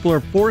and the people are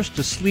forced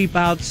to sleep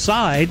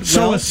outside,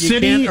 you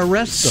can't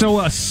arrest them.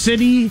 So a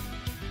city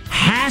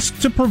has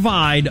to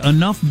provide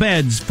enough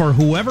beds for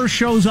whoever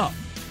shows up.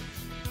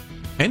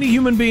 Any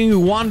human being who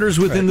wanders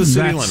within the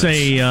city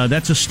limits.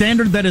 That's a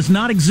standard that has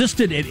not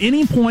existed at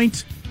any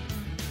point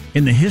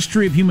in the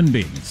history of human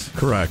beings.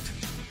 Correct.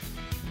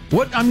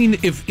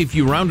 If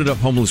you rounded up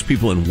homeless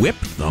people and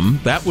whipped them,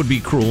 that would be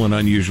cruel and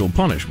unusual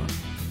punishment.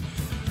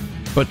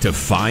 But to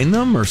fine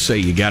them or say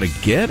you got to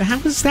get, how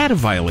is that a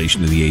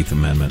violation of the Eighth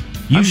Amendment?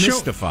 I'm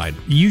mystified.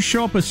 You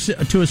show up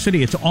to a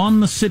city, it's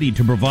on the city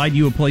to provide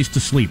you a place to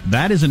sleep.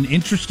 That is an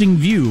interesting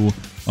view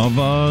of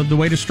the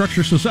way to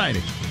structure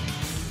society.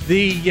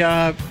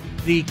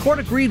 The court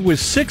agreed with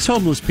 6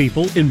 homeless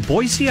people in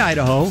Boise,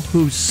 Idaho,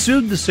 who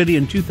sued the city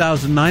in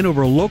 2009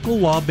 over a local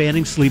law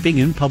banning sleeping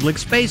in public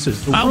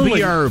spaces. I'll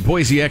be our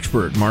Boise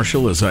expert,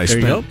 Marshall, as I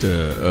spent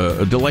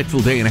a delightful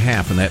day and a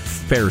half in that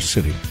fair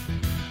city.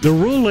 The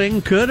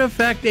ruling could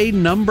affect a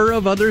number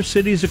of other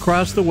cities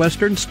across the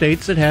western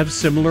states that have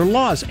similar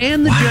laws.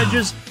 And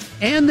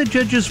the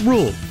judges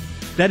ruled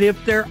that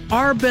if there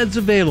are beds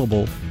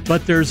available,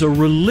 but there's a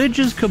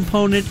religious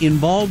component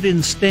involved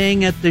in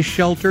staying at the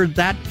shelter,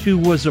 that too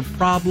was a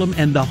problem,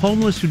 and the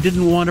homeless who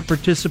didn't want to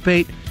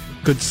participate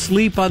could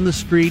sleep on the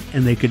street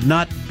and they could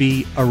not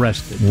be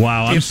arrested.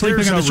 Wow, I'm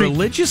sleeping on the street.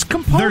 Religious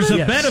component? There's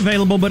a bed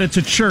available, but it's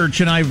a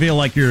church, and I feel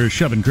like you're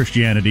shoving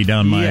Christianity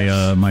down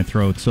my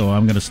throat, so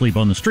I'm going to sleep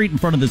on the street in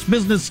front of this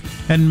business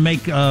and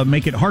make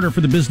it harder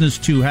for the business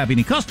to have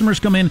any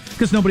customers come in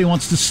because nobody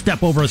wants to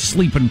step over a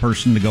sleeping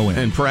person to go in.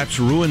 And perhaps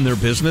ruin their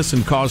business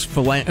and cause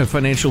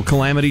financial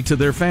calamity to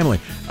their family.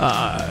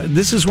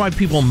 This is why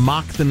people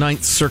mock the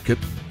Ninth Circuit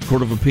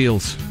Court of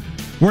Appeals.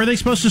 Where are they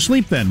supposed to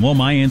sleep then? Well,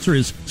 my answer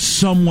is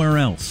somewhere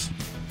else.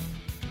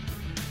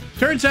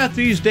 Turns out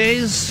these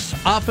days,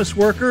 office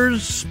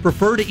workers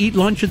prefer to eat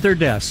lunch at their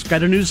desks.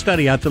 Got a new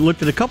study out that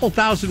looked at a couple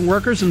thousand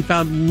workers and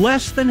found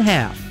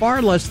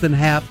far less than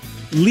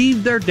half,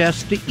 leave their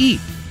desks to eat.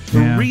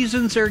 The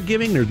reasons they're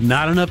giving, there's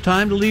not enough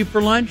time to leave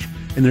for lunch,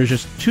 and there's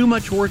just too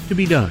much work to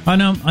be done. I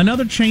know.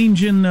 Another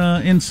change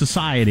in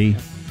society,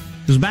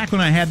 because back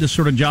when I had this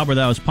sort of job where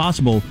that was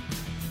possible,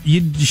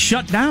 you'd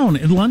shut down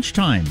at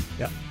lunchtime.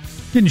 Yeah.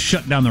 Didn't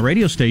shut down the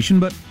radio station,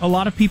 but a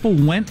lot of people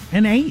went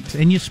and ate,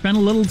 and you spent a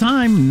little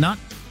time not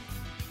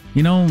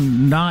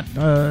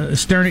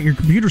staring at your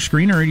computer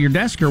screen or at your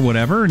desk or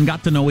whatever, and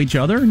got to know each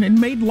other, and it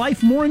made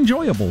life more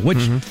enjoyable, which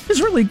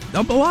is really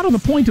a lot of the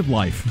point of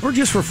life. Or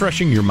just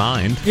refreshing your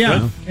mind.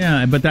 Yeah,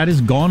 but that has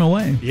gone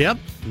away. Yep,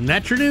 and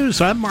that's your news.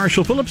 I'm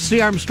Marshall Phillips,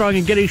 the Armstrong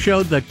and Getty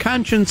Show, the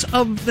conscience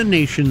of the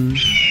nation.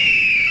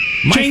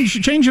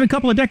 Change in a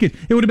couple of decades.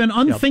 It would have been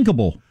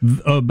unthinkable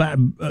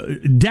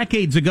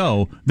decades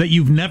ago that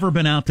you've never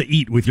been out to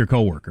eat with your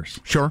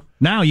coworkers. Sure.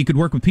 Now you could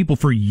work with people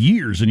for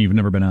years and you've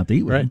never been out to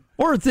eat with them.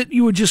 Or that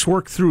you would just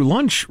work through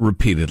lunch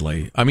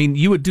repeatedly. I mean,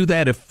 you would do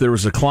that if there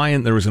was a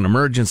client, there was an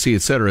emergency,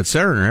 et cetera,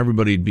 and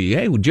everybody'd be,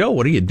 hey, Joe,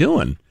 what are you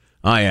doing?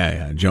 Oh,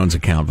 yeah, Jones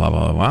account, blah,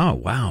 blah, blah.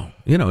 Wow.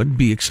 It'd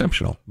be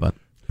exceptional, but...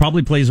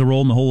 Probably plays a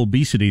role in the whole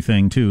obesity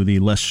thing, too, the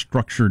less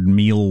structured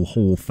meal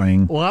whole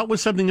thing. Well, that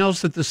was something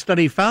else that the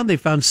study found. They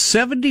found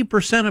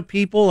 70% of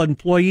people,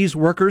 employees,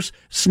 workers,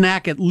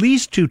 snack at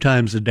least 2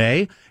 times a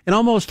day, and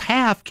almost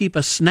half keep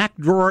a snack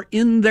drawer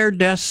in their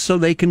desk so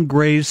they can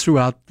graze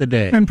throughout the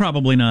day. And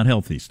probably not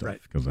healthy stuff,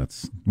 because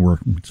it's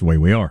the way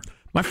we are.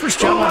 My first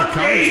job out of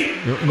college...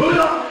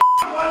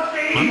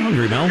 I'm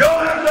hungry, Mel.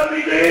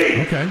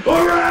 Okay.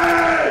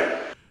 Hooray!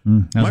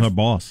 That's our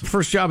boss.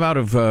 First job out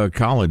of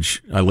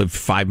college, I lived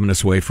 5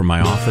 minutes away from my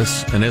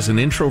office. And as an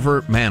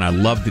introvert, man, I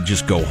loved to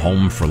just go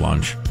home for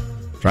lunch.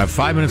 Drive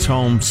 5 minutes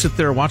home, sit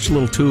there, watch a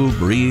little tube,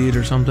 read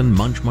or something,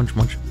 munch.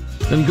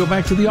 Then go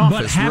back to the office.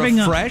 But having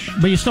refreshed.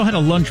 but you still had a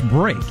lunch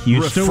break.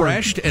 You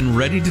refreshed and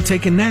ready to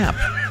take a nap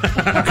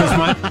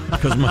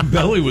because my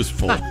belly was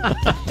full.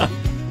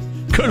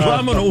 Because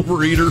I'm an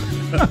overeater.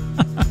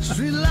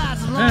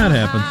 That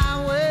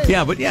happens.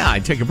 Yeah, but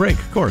I'd take a break,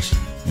 of course.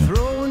 Yeah.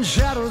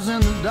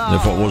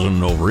 If I wasn't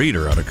an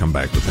overeater, I'd have come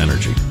back with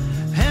energy.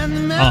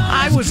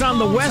 I was on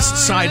the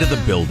west side of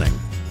the building.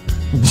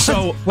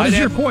 So what is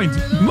your point?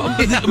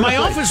 My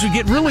office would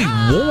get really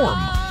warm.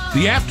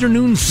 The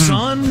afternoon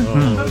sun,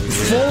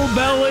 full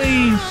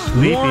belly,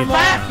 warm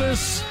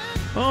office.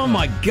 Oh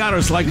my God! It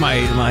was like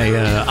my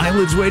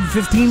eyelids weighed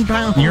 15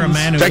 pounds. You're a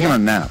man who taking a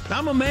nap.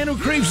 I'm a man who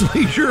craves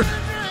leisure.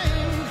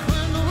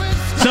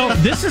 So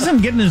this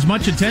isn't getting as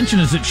much attention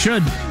as it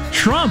should.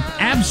 Trump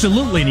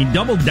absolutely, and he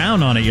doubled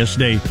down on it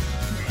yesterday,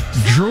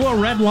 drew a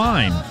red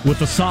line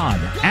with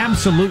Assad.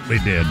 Absolutely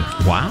did.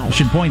 Wow. I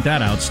should point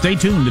that out. Stay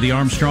tuned to the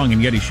Armstrong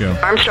and Getty Show.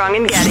 Armstrong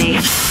and Getty.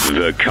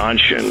 The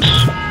conscience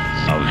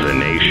of the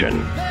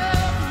nation.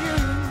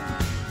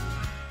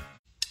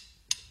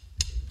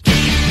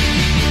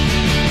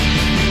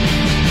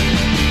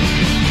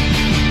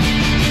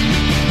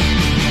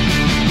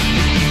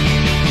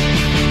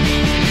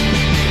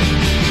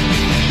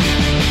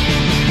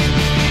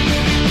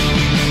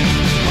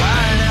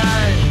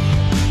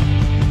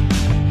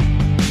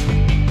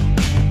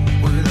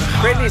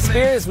 Britney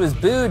Spears was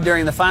booed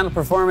during the final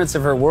performance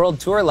of her world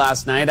tour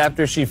last night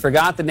after she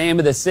forgot the name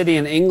of the city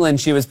in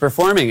England she was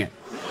performing in.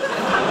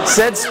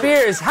 Said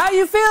Spears, "How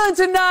you feeling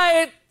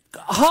tonight,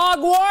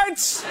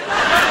 Hogwarts?"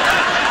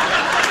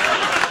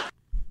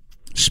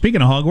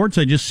 Speaking of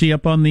Hogwarts, I just see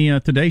up on the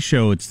Today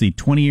Show, it's the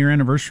 20-year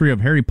anniversary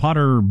of Harry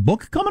Potter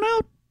book coming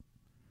out.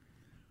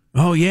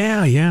 Oh,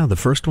 yeah, the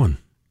first one.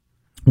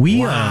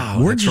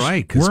 Wow, that's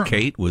right, because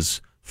Kate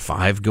was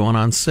 5 going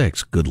on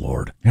 6. Good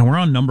Lord. And we're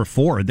on number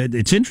 4.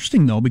 It's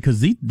interesting, though,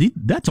 because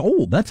that's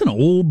old. That's an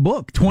old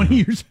book.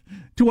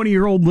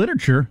 20-year-old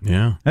literature.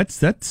 Yeah.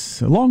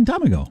 That's a long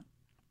time ago.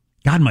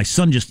 God, my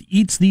son just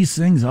eats these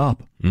things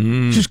up.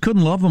 Just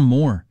couldn't love them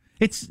more.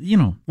 It's,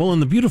 Well, and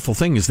the beautiful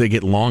thing is they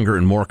get longer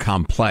and more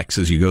complex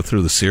as you go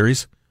through the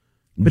series.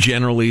 But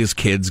generally, as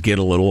kids get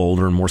a little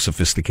older and more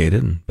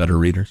sophisticated and better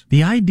readers.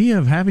 The idea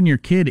of having your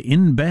kid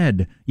in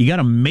bed, you got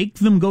to make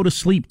them go to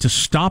sleep to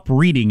stop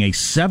reading a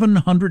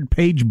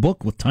 700-page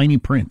book with tiny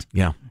print.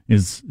 Yeah.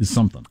 Is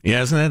something.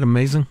 Yeah, isn't that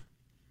amazing?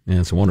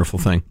 Yeah, it's a wonderful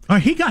thing.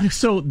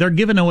 So they're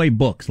giving away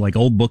books, like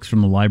old books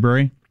from the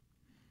library.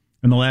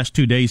 In the last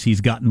 2 days, he's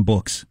gotten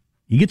books.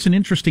 He gets an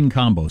interesting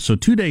combo. So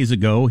 2 days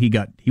ago, he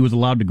was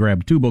allowed to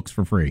grab 2 books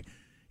for free.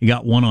 He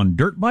got one on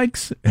dirt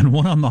bikes and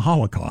one on the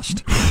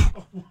Holocaust.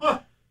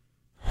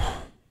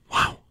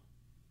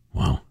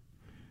 Wow.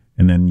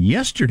 And then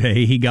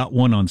yesterday, he got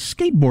one on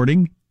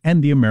skateboarding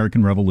and the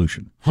American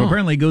Revolution. So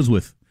apparently it goes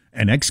with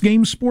an X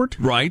Games sport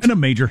and a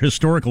major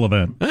historical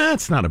event.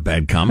 That's not a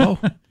bad combo.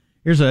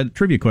 Here's a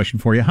trivia question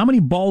for you. How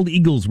many bald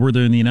eagles were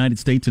there in the United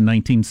States in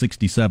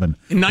 1967?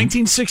 In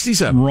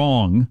 1967?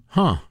 Wrong.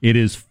 Huh. It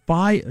is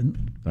I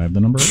have the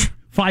number right?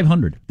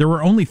 500. There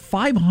were only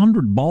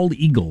 500 bald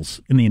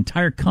eagles in the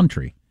entire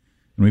country.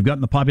 And we've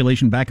gotten the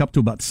population back up to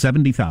about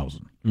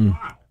 70,000.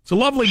 Wow. It's a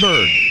lovely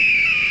bird.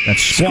 That's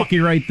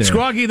Squawky right there.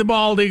 Squawky the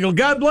bald eagle.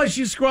 God bless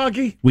you,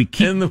 Squawky.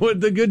 And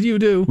the good you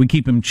do. We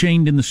keep him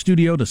chained in the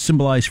studio to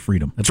symbolize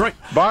freedom. That's right.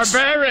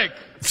 Barbaric.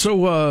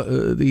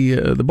 So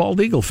the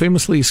bald eagle,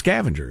 famously a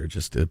scavenger,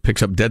 just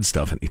picks up dead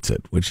stuff and eats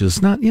it, which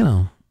is not,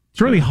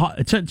 It's really hot.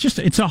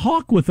 It's a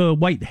hawk with a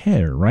white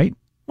hair, right?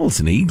 Well,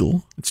 it's an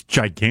eagle. It's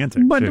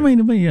gigantic. But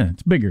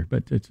it's bigger.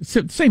 But it's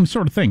the same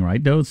sort of thing,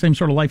 right? Though same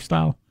sort of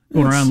lifestyle.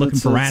 Going around looking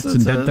for rats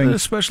and dead things.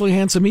 Especially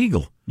handsome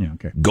eagle. Yeah,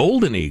 okay.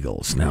 Golden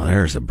eagles. Now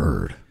there's a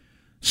bird.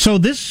 So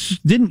this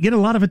didn't get a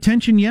lot of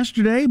attention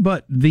yesterday,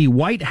 but the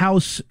White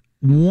House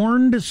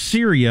warned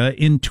Syria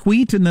in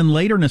tweet and then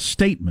later in a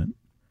statement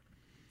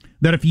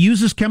that if he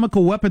uses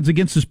chemical weapons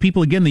against his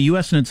people again, the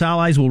U.S. and its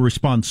allies will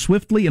respond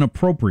swiftly and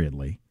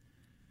appropriately.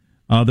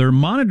 They're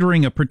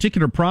monitoring a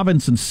particular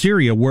province in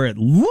Syria where it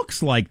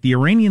looks like the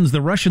Iranians,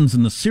 the Russians,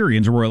 and the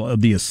Syrians, or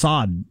the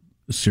Assad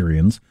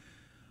Syrians,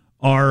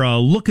 are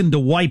looking to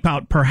wipe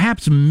out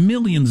perhaps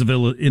millions of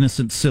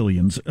innocent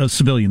civilians,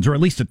 or at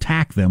least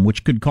attack them,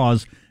 which could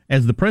cause,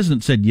 as the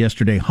president said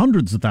yesterday,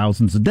 hundreds of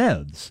thousands of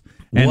deaths.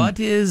 And what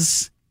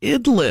is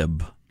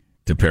Idlib?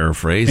 To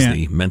paraphrase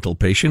the mental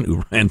patient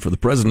who ran for the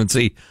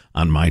presidency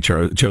on my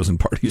chosen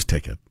party's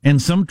ticket.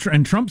 And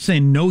Trump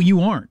saying, no,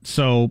 you aren't.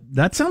 So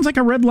that sounds like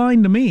a red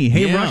line to me.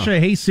 Hey, Russia,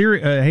 hey,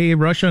 Syria, hey,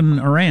 Russia and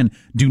Iran,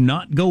 do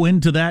not go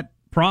into that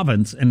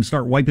province and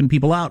start wiping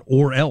people out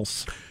or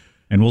else.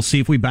 And we'll see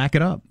if we back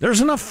it up.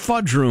 There's enough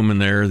fudge room in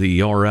there.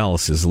 The or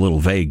else is a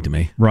little vague to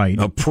me. Right.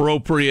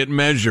 Appropriate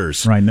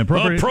measures. Right.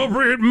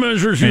 Appropriate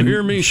measures, you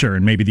hear me? Sure.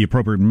 And maybe the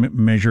appropriate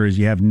measure is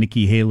you have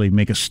Nikki Haley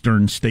make a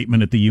stern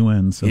statement at the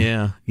UN. So.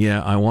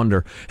 Yeah, I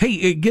wonder.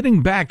 Hey,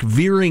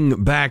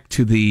 veering back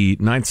to the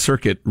Ninth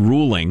Circuit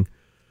ruling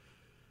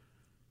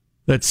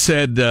that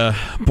said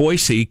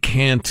Boise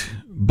can't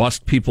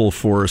bust people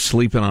for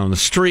sleeping on the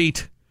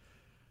street.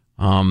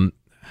 I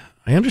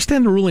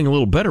understand the ruling a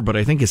little better, but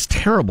I think it's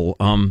terrible.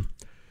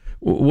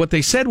 What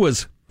they said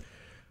was,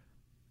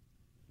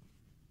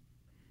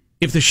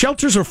 if the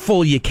shelters are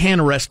full, you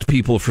can't arrest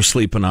people for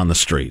sleeping on the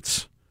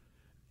streets.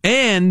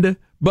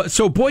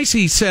 So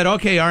Boise said,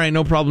 okay, all right,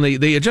 no problem.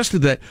 They adjusted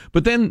that.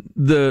 But then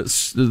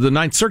the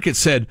Ninth Circuit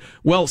said,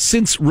 well,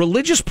 since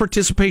religious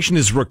participation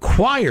is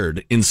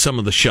required in some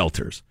of the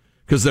shelters,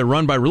 because they're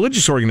run by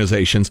religious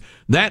organizations,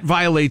 that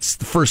violates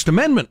the First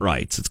Amendment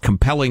rights. It's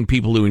compelling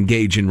people to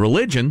engage in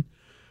religion.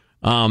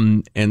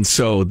 And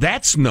so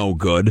that's no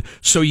good.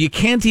 So you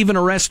can't even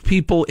arrest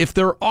people if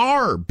there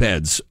are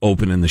beds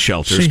open in the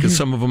shelters, because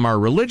some of them are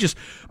religious.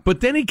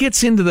 But then it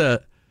gets into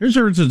the... There's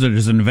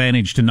an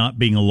advantage to not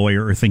being a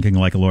lawyer or thinking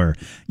like a lawyer.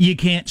 You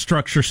can't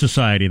structure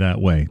society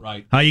that way.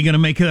 Right. How are you going to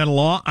make that a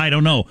law? I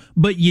don't know.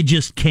 But you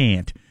just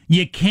can't.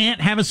 You can't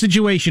have a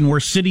situation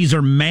where cities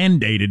are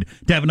mandated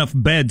to have enough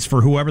beds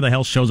for whoever the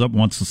hell shows up and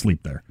wants to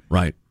sleep there.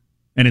 Right.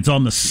 And it's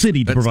on the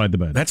city to provide the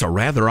bed. That's a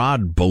rather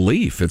odd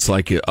belief. It's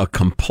like a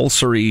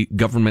compulsory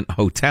government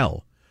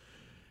hotel.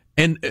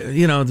 And,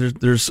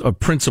 there's a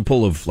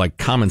principle of like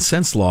common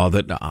sense law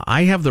that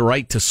I have the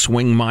right to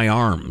swing my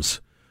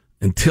arms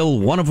until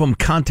one of them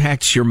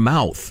contacts your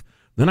mouth.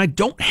 Then I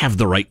don't have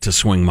the right to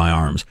swing my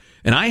arms.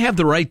 And I have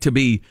the right to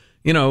be,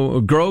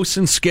 gross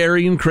and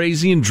scary and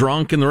crazy and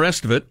drunk and the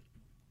rest of it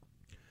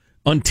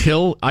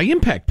until I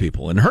impact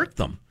people and hurt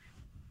them.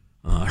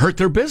 Hurt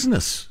their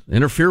business,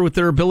 interfere with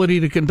their ability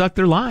to conduct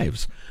their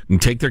lives,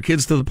 and take their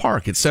kids to the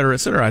park, et cetera, et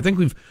cetera. I think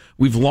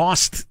we've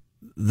lost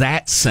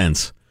that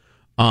sense.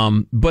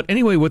 But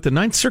anyway, what the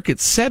Ninth Circuit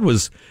said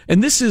was,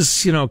 and this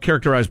is,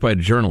 characterized by a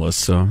journalist,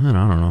 so I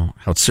don't know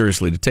how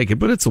seriously to take it,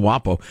 but it's a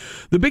WAPO.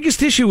 The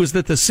biggest issue is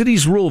that the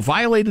city's rule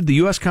violated the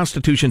U.S.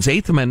 Constitution's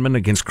 8th Amendment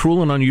against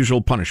cruel and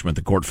unusual punishment,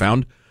 the court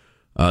found.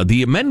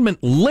 The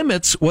amendment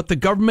limits what the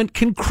government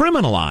can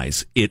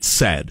criminalize, it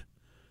said.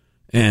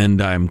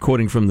 And I'm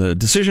quoting from the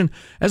decision.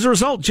 As a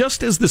result,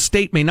 just as the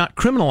state may not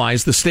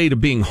criminalize the state of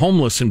being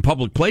homeless in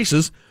public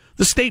places,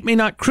 the state may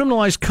not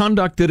criminalize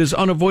conduct that is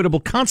unavoidable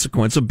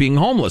consequence of being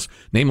homeless,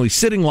 namely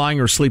sitting,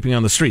 lying, or sleeping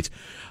on the streets.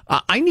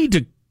 I need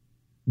to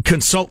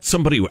consult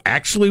somebody who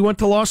actually went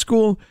to law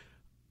school.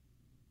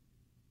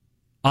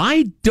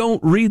 I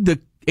don't read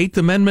the 8th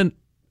Amendment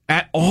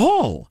at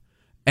all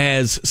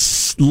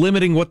as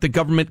limiting what the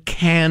government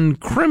can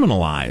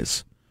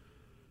criminalize.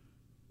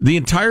 The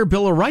entire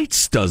Bill of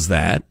Rights does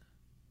that,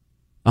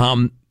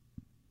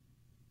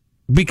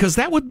 because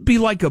that would be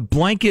like a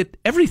blanket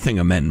everything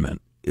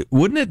amendment,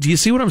 wouldn't it? Do you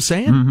see what I'm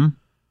saying? Mm-hmm.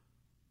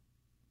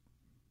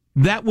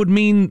 That would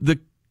mean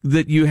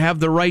that you have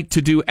the right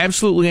to do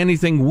absolutely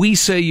anything we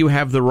say you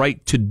have the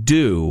right to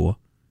do.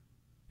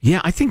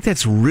 Yeah, I think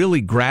that's really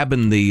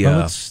grabbing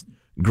the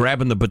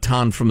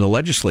baton from the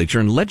legislature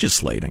and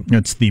legislating.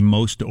 It's the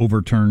most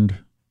overturned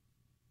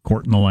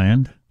court in the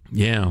land.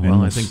 Yeah,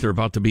 well, I think they're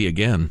about to be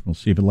again. We'll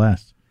see if it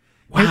lasts.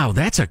 Wow,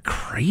 that's a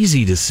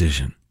crazy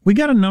decision. We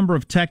got a number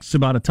of texts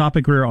about a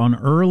topic we were on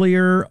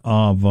earlier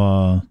of,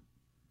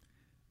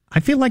 I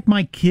feel like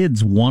my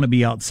kids want to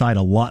be outside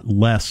a lot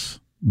less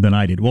than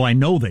I did. Well, I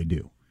know they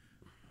do.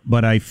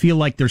 But I feel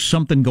like there's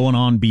something going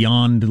on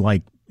beyond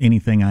like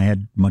anything I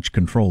had much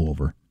control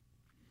over.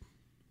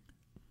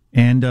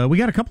 And we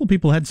got a couple of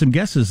people who had some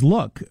guesses.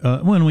 Look,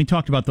 when we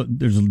talked about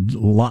there's a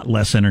lot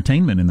less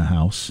entertainment in the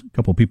house. A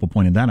couple of people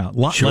pointed that out. A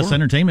lot less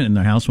entertainment in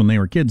the house when they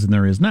were kids than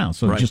there is now.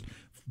 So just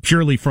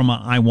purely from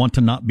a I want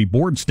to not be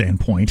bored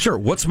standpoint. Sure.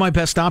 What's my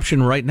best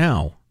option right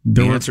now?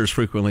 The answer is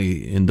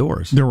frequently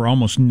indoors. There were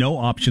almost no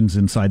options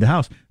inside the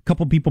house. A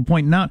couple people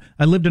pointing out,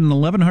 I lived in an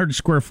 1,100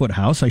 square foot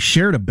house. I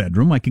shared a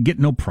bedroom. I could get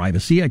no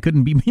privacy. I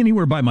couldn't be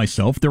anywhere by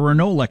myself. There were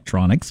no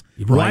electronics.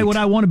 Right. Why would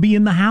I want to be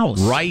in the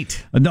house?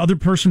 Right. Another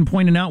person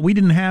pointing out, we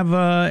didn't have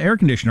air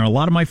conditioner. A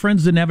lot of my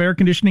friends didn't have air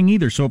conditioning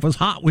either. So if it was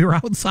hot, we were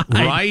outside.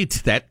 Right.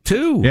 That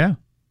too. Yeah.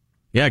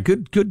 Yeah.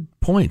 Good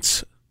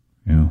points.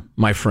 Yeah.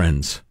 My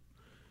friends.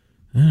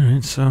 All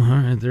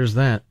right. There's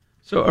that.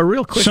 So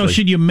real quickly. So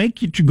should you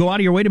go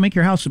out of your way to make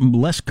your house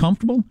less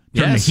comfortable?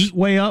 Turn the heat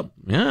way up?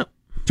 Yeah.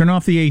 Turn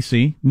off the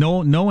AC.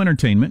 No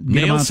entertainment.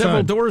 Nail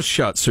several doors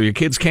shut so your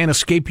kids can't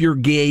escape your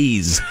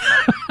gaze.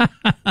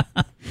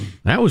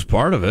 That was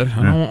part of it.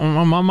 I don't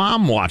want my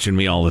mom watching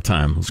me all the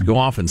time. Let's go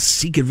off and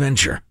seek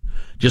adventure.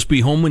 Just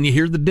be home when you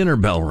hear the dinner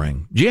bell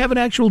ring. Do you have an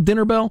actual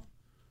dinner bell?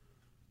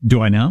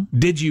 Do I now?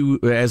 Did you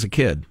as a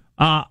kid?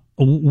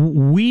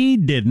 We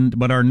didn't,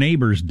 but our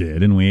neighbors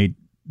did, and we ate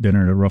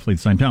dinner at roughly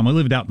the same time. We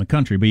lived out in the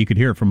country, but you could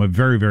hear it from a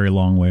very, very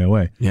long way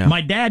away. Yeah.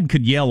 My dad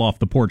could yell off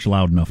the porch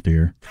loud enough to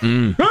hear.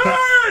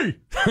 Hey!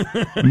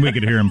 And we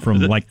could hear him from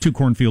like 2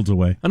 cornfields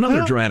away.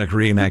 Another dramatic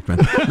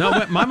reenactment. No,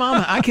 but my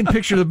mom, I can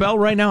picture the bell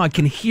right now. I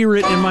can hear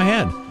it in my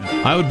head.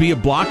 I would be a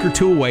block or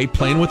two away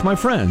playing with my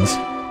friends,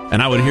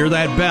 and I would hear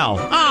that bell.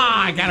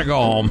 I gotta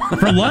go home.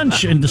 For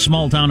lunch in the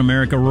small town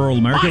America, rural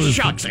America.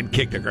 Shucks, and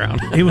kick the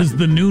ground. It was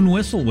the noon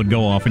whistle would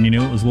go off, and you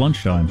knew it was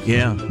lunchtime.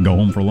 Yeah. Go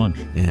home for lunch.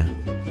 Yeah.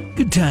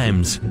 Good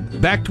times.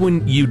 Back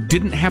when you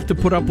didn't have to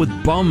put up with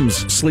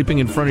bums sleeping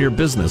in front of your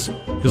business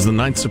because the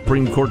Ninth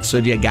Supreme Court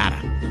said you gotta.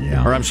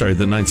 Yeah. Or I'm sorry,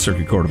 the Ninth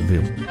Circuit Court of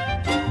Appeals.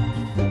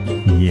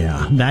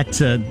 Yeah, that's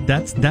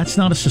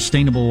not a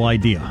sustainable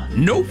idea.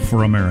 Nope.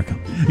 For America.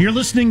 You're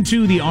listening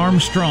to the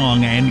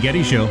Armstrong and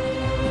Getty Show.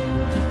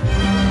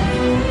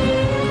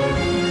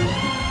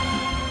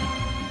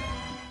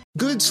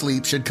 Good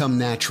sleep should come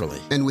naturally,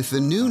 and with the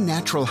new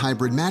Natural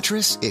Hybrid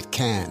mattress, it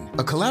can.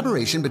 A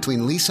collaboration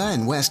between Lisa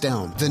and West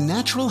Elm, the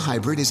Natural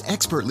Hybrid is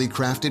expertly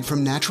crafted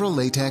from natural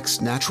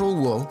latex, natural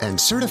wool, and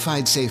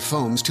certified safe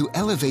foams to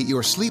elevate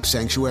your sleep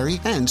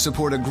sanctuary and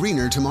support a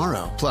greener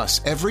tomorrow.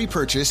 Plus, every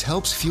purchase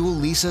helps fuel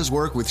Lisa's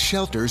work with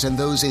shelters and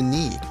those in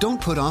need.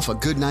 Don't put off a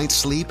good night's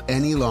sleep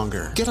any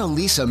longer. Get a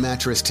Lisa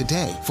mattress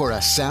today for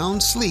a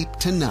sound sleep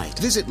tonight.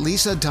 Visit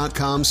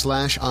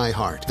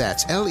lisa.com/iHeart.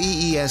 That's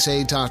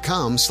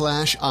LEESA.com/iHeart.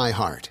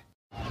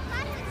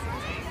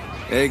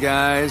 Hey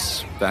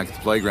guys, back at the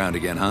playground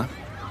again, huh?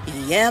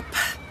 Yep.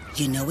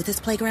 You know what this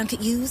playground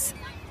could use?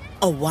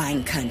 A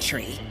wine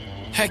country.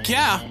 Heck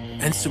yeah,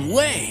 and some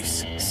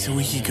waves so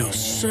we could go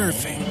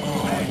surfing.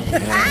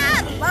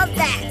 Oh, love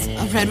that.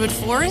 A redwood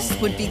forest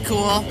would be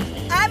cool.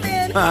 I'm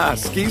in.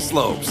 Ski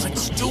slopes.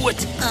 Let's do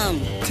it.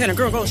 Can a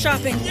girl go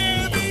shopping?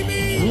 Yeah,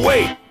 baby.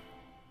 Wait!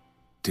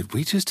 Did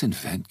we just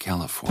invent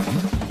California?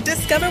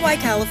 Discover why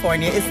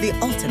California is the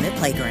ultimate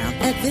playground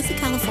at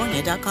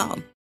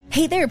visitcalifornia.com.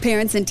 Hey there,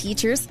 parents and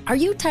teachers. Are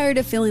you tired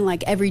of feeling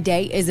like every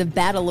day is a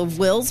battle of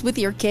wills with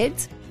your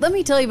kids? Let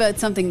me tell you about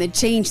something that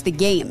changed the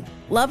game.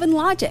 Love and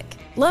Logic.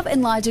 Love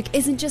and Logic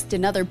isn't just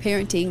another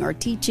parenting or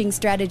teaching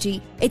strategy.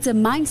 It's a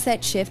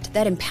mindset shift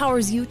that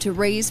empowers you to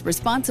raise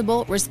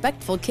responsible,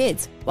 respectful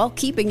kids while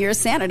keeping your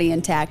sanity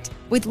intact.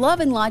 With Love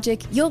and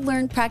Logic, you'll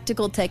learn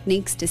practical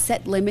techniques to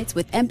set limits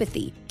with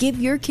empathy,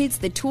 give your kids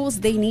the tools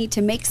they need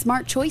to make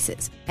smart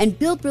choices, and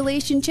build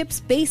relationships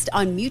based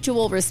on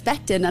mutual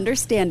respect and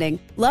understanding.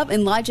 Love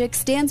and Logic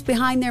stands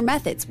behind their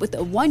methods with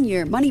a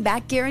 1-year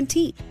money-back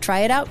guarantee.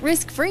 Try it out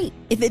risk-free.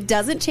 If it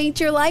doesn't change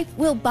your life,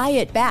 we'll buy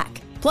it back.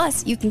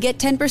 Plus, you can get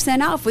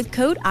 10% off with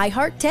code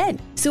IHEART10.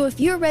 So if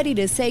you're ready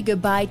to say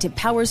goodbye to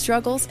power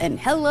struggles and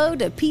hello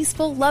to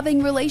peaceful,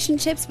 loving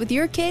relationships with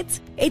your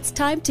kids, it's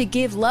time to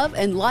give Love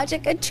and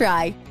Logic a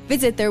try.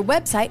 Visit their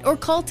website or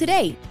call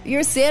today.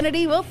 Your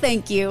sanity will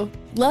thank you.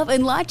 Love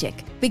and Logic,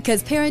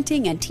 because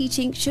parenting and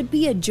teaching should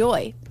be a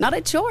joy, not a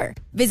chore.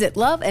 Visit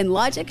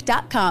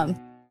loveandlogic.com.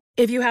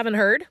 If you haven't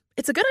heard,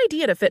 it's a good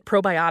idea to fit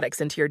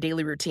probiotics into your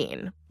daily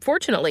routine.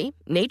 Fortunately,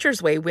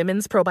 Nature's Way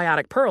Women's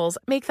Probiotic Pearls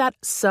make that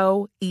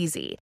so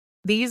easy.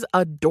 These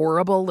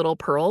adorable little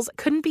pearls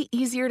couldn't be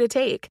easier to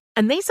take,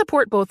 and they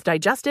support both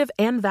digestive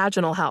and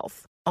vaginal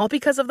health, all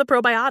because of the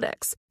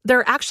probiotics. There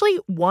are actually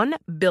 1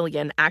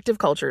 billion active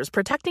cultures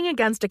protecting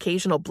against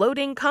occasional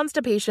bloating,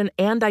 constipation,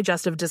 and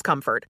digestive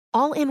discomfort,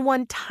 all in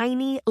one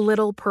tiny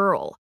little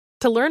pearl.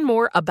 To learn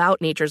more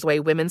about Nature's Way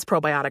Women's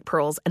Probiotic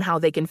Pearls and how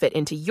they can fit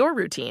into your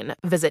routine,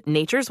 visit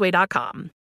naturesway.com.